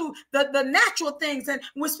speaking to the natural things, and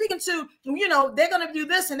we're speaking to, they're going to do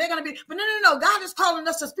this and they're going to be, but no. God is calling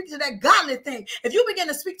us to speak to that godly thing. If you begin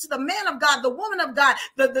to speak to the man of God, the woman of God,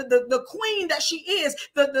 the queen that she is,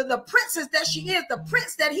 the princess that she is, the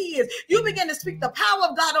prince that he is, you begin to speak the power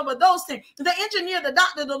of God over those things. The engineer, the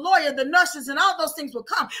doctor, the lawyer, the nurses, and all those things will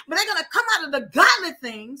come, but they're going to come out of the godly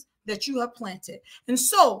things that you have planted. And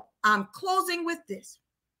so I'm closing with this.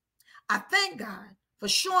 I thank God for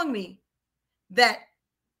showing me that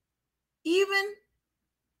even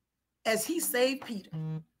as he saved Peter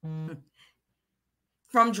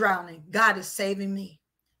from drowning, God is saving me.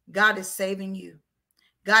 God is saving you.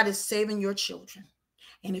 God is saving your children.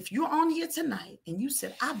 And if you're on here tonight and you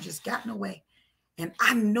said, I've just gotten away, and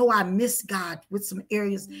I know I missed God with some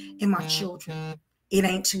areas in my children, it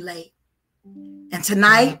ain't too late. And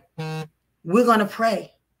tonight, we're going to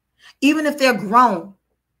pray. Even if they're grown,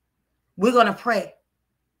 we're going to pray.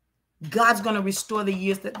 God's going to restore the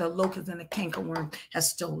years that the locust and the cankerworm has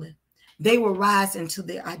stolen. They will rise into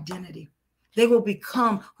their identity. They will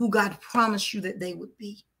become who God promised you that they would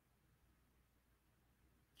be.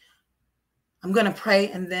 I'm going to pray,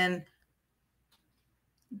 and then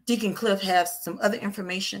Deacon Cliff has some other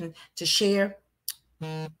information to share.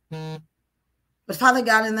 But Father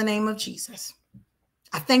God, in the name of Jesus,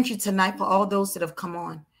 I thank you tonight for all those that have come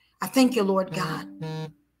on. I thank you, Lord God,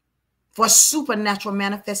 for a supernatural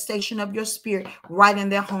manifestation of your spirit right in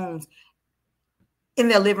their homes, in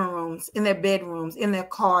their living rooms, in their bedrooms, in their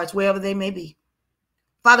cars, wherever they may be.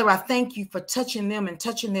 Father, I thank you for touching them and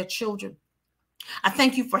touching their children. I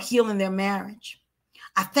thank you for healing their marriage.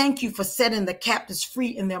 I thank you for setting the captives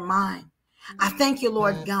free in their mind. I thank you,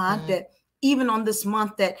 Lord God, that even on this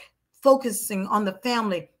month, that focusing on the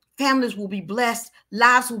family, families will be blessed,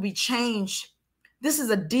 lives will be changed. This is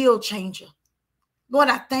a deal changer. Lord,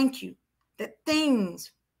 I thank you that deals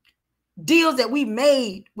that we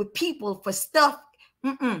made with people for stuff,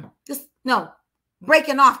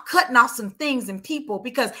 breaking off, cutting off some things and people,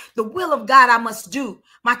 because the will of God I must do.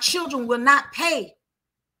 My children will not pay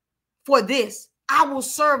for this. I will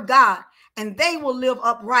serve God, and they will live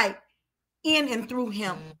upright in and through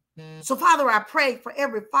him. So, Father, I pray for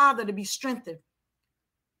every father to be strengthened,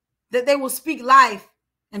 that they will speak life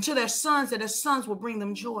into their sons, that their sons will bring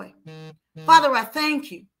them joy. Father, I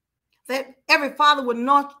thank you that every father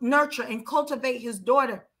will nurture and cultivate his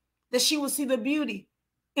daughter, that she will see the beauty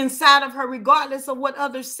inside of her, regardless of what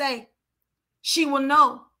others say. She will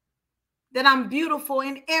know that I'm beautiful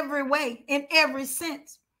in every way, in every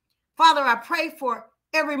sense. Father, I pray for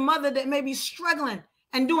every mother that may be struggling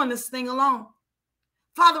and doing this thing alone.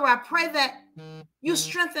 Father, I pray that you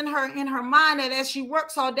strengthen her in her mind, that as she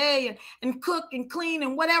works all day and cook and clean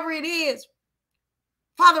and whatever it is.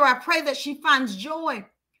 Father, I pray that she finds joy,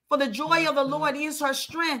 for the joy of the Lord is her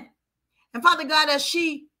strength. And Father God, as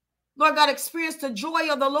she, Lord God, experienced the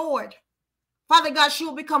joy of the Lord, Father God, she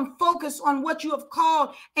will become focused on what you have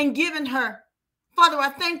called and given her. Father, I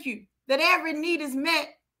thank you that every need is met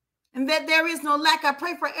and that there is no lack. I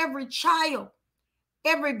pray for every child,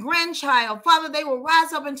 every grandchild. Father, they will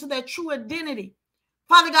rise up into their true identity.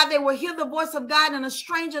 Father God, they will hear the voice of God, and a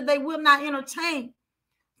stranger they will not entertain.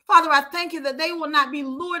 Father, I thank you that they will not be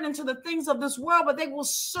lured into the things of this world, but they will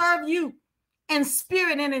serve you in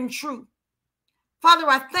spirit and in truth. Father,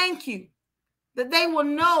 I thank you that they will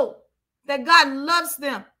know that God loves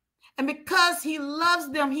them. And because he loves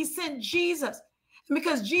them, he sent Jesus. And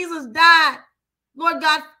because Jesus died, Lord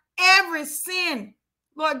God, every sin,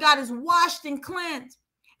 Lord God, is washed and cleansed.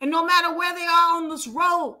 And no matter where they are on this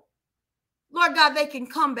road, Lord God, they can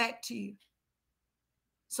come back to you.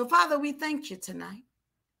 So, Father, we thank you tonight,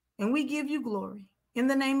 and we give you glory. In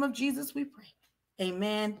the name of Jesus, we pray.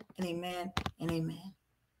 Amen and amen and amen.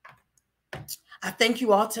 I thank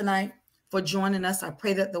you all tonight for joining us. I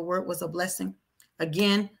pray that the word was a blessing.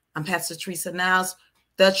 Again, I'm Pastor Teresa Niles,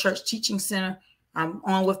 the Church Teaching Center. I'm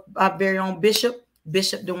on with our very own Bishop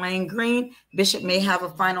Dwayne Green. Bishop may have a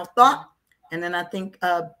final thought, And then I think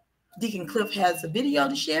Deacon Cliff has a video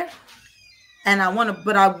to share. And I want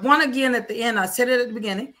again at the end, I said it at the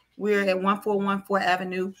beginning, we're at 1414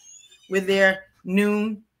 Avenue. We're there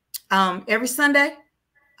noon every Sunday.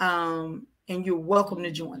 And you're welcome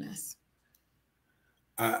to join us.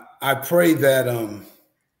 I pray that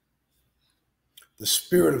the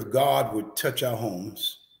Spirit of God would touch our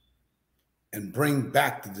homes and bring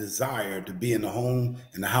back the desire to be in the home,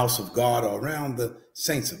 in the house of God, or around the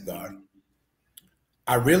saints of God.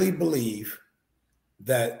 I really believe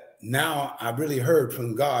that now I really heard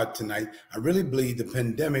from God tonight. I really believe the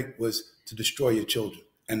pandemic was to destroy your children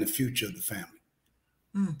and the future of the family.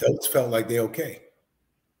 Adults felt like they're okay.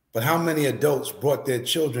 But how many adults brought their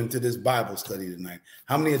children to this Bible study tonight?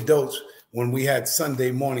 How many adults, when we had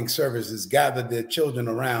Sunday morning services, gathered their children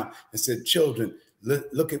around and said, children,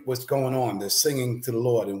 look at what's going on. They're singing to the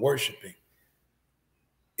Lord and worshiping.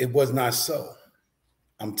 It was not so.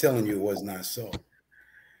 I'm telling you, it was not so.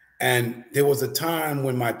 And there was a time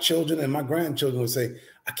when my children and my grandchildren would say,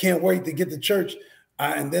 I can't wait to get to church.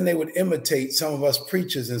 And then they would imitate some of us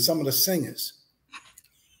preachers and some of the singers.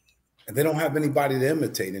 And they don't have anybody to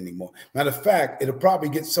imitate anymore. Matter of fact, it'll probably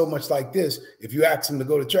get so much like this. If you ask them to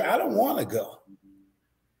go to church, I don't want to go.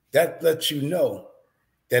 That lets you know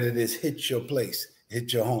that it has hit your place,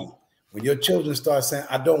 hit your home. When your children start saying,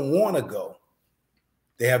 I don't want to go,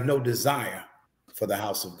 they have no desire for the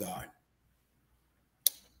house of God.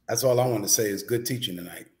 That's all I want to say is good teaching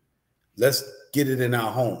tonight. Let's get it in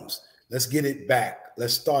our homes. Let's get it back.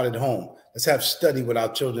 Let's start at home. Let's have study with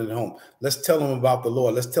our children at home. Let's tell them about the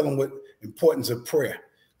Lord. Let's tell them what importance of prayer.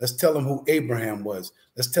 Let's tell them who Abraham was.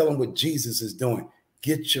 Let's tell them what Jesus is doing.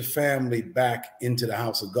 Get your family back into the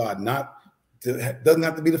house of God. Doesn't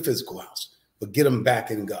have to be the physical house, but get them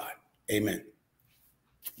back in God. Amen.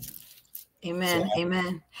 Amen. So,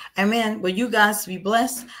 amen. Amen. Well, you guys be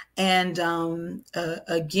blessed. And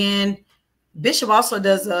again, Bishop also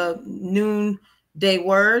does a noonday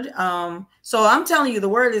word. So I'm telling you, the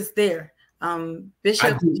word is there.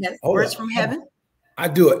 Bishop has words from heaven. I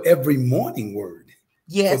do it every morning word.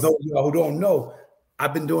 Yes. For those of y'all who don't know,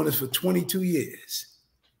 I've been doing this for 22 years.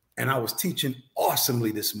 And I was teaching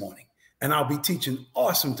awesomely this morning. And I'll be teaching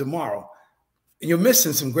awesome tomorrow. And you're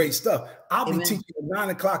missing some great stuff. I'll be teaching at 9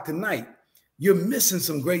 o'clock tonight. You're missing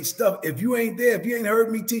some great stuff. If you ain't there, if you ain't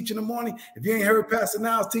heard me teach in the morning, if you ain't heard Pastor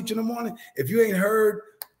Niles teach in the morning, if you ain't heard,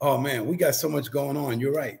 oh man, we got so much going on.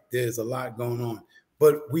 You're right. There's a lot going on.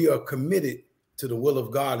 But we are committed to the will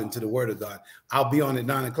of God and to the word of God. I'll be on at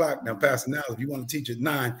 9 o'clock. Now, Pastor Niles, if you want to teach at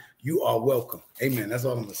 9, you are welcome. Amen. That's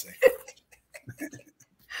all I'm going to say.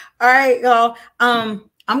 All right, y'all. I'm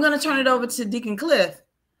going to turn it over to Deacon Cliff.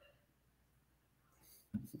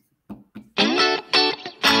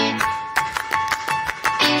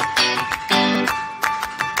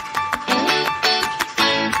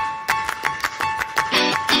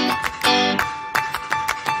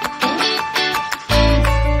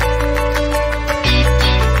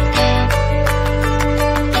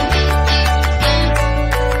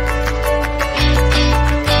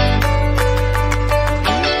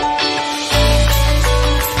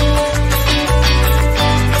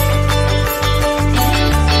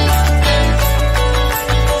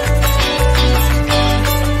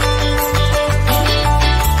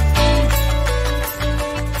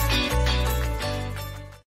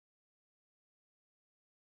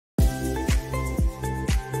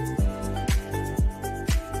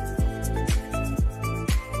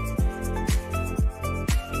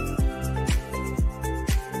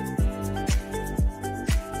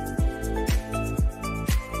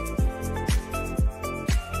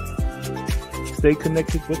 Stay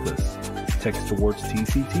connected with us. Text towards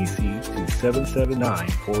TCTC to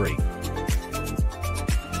 77948.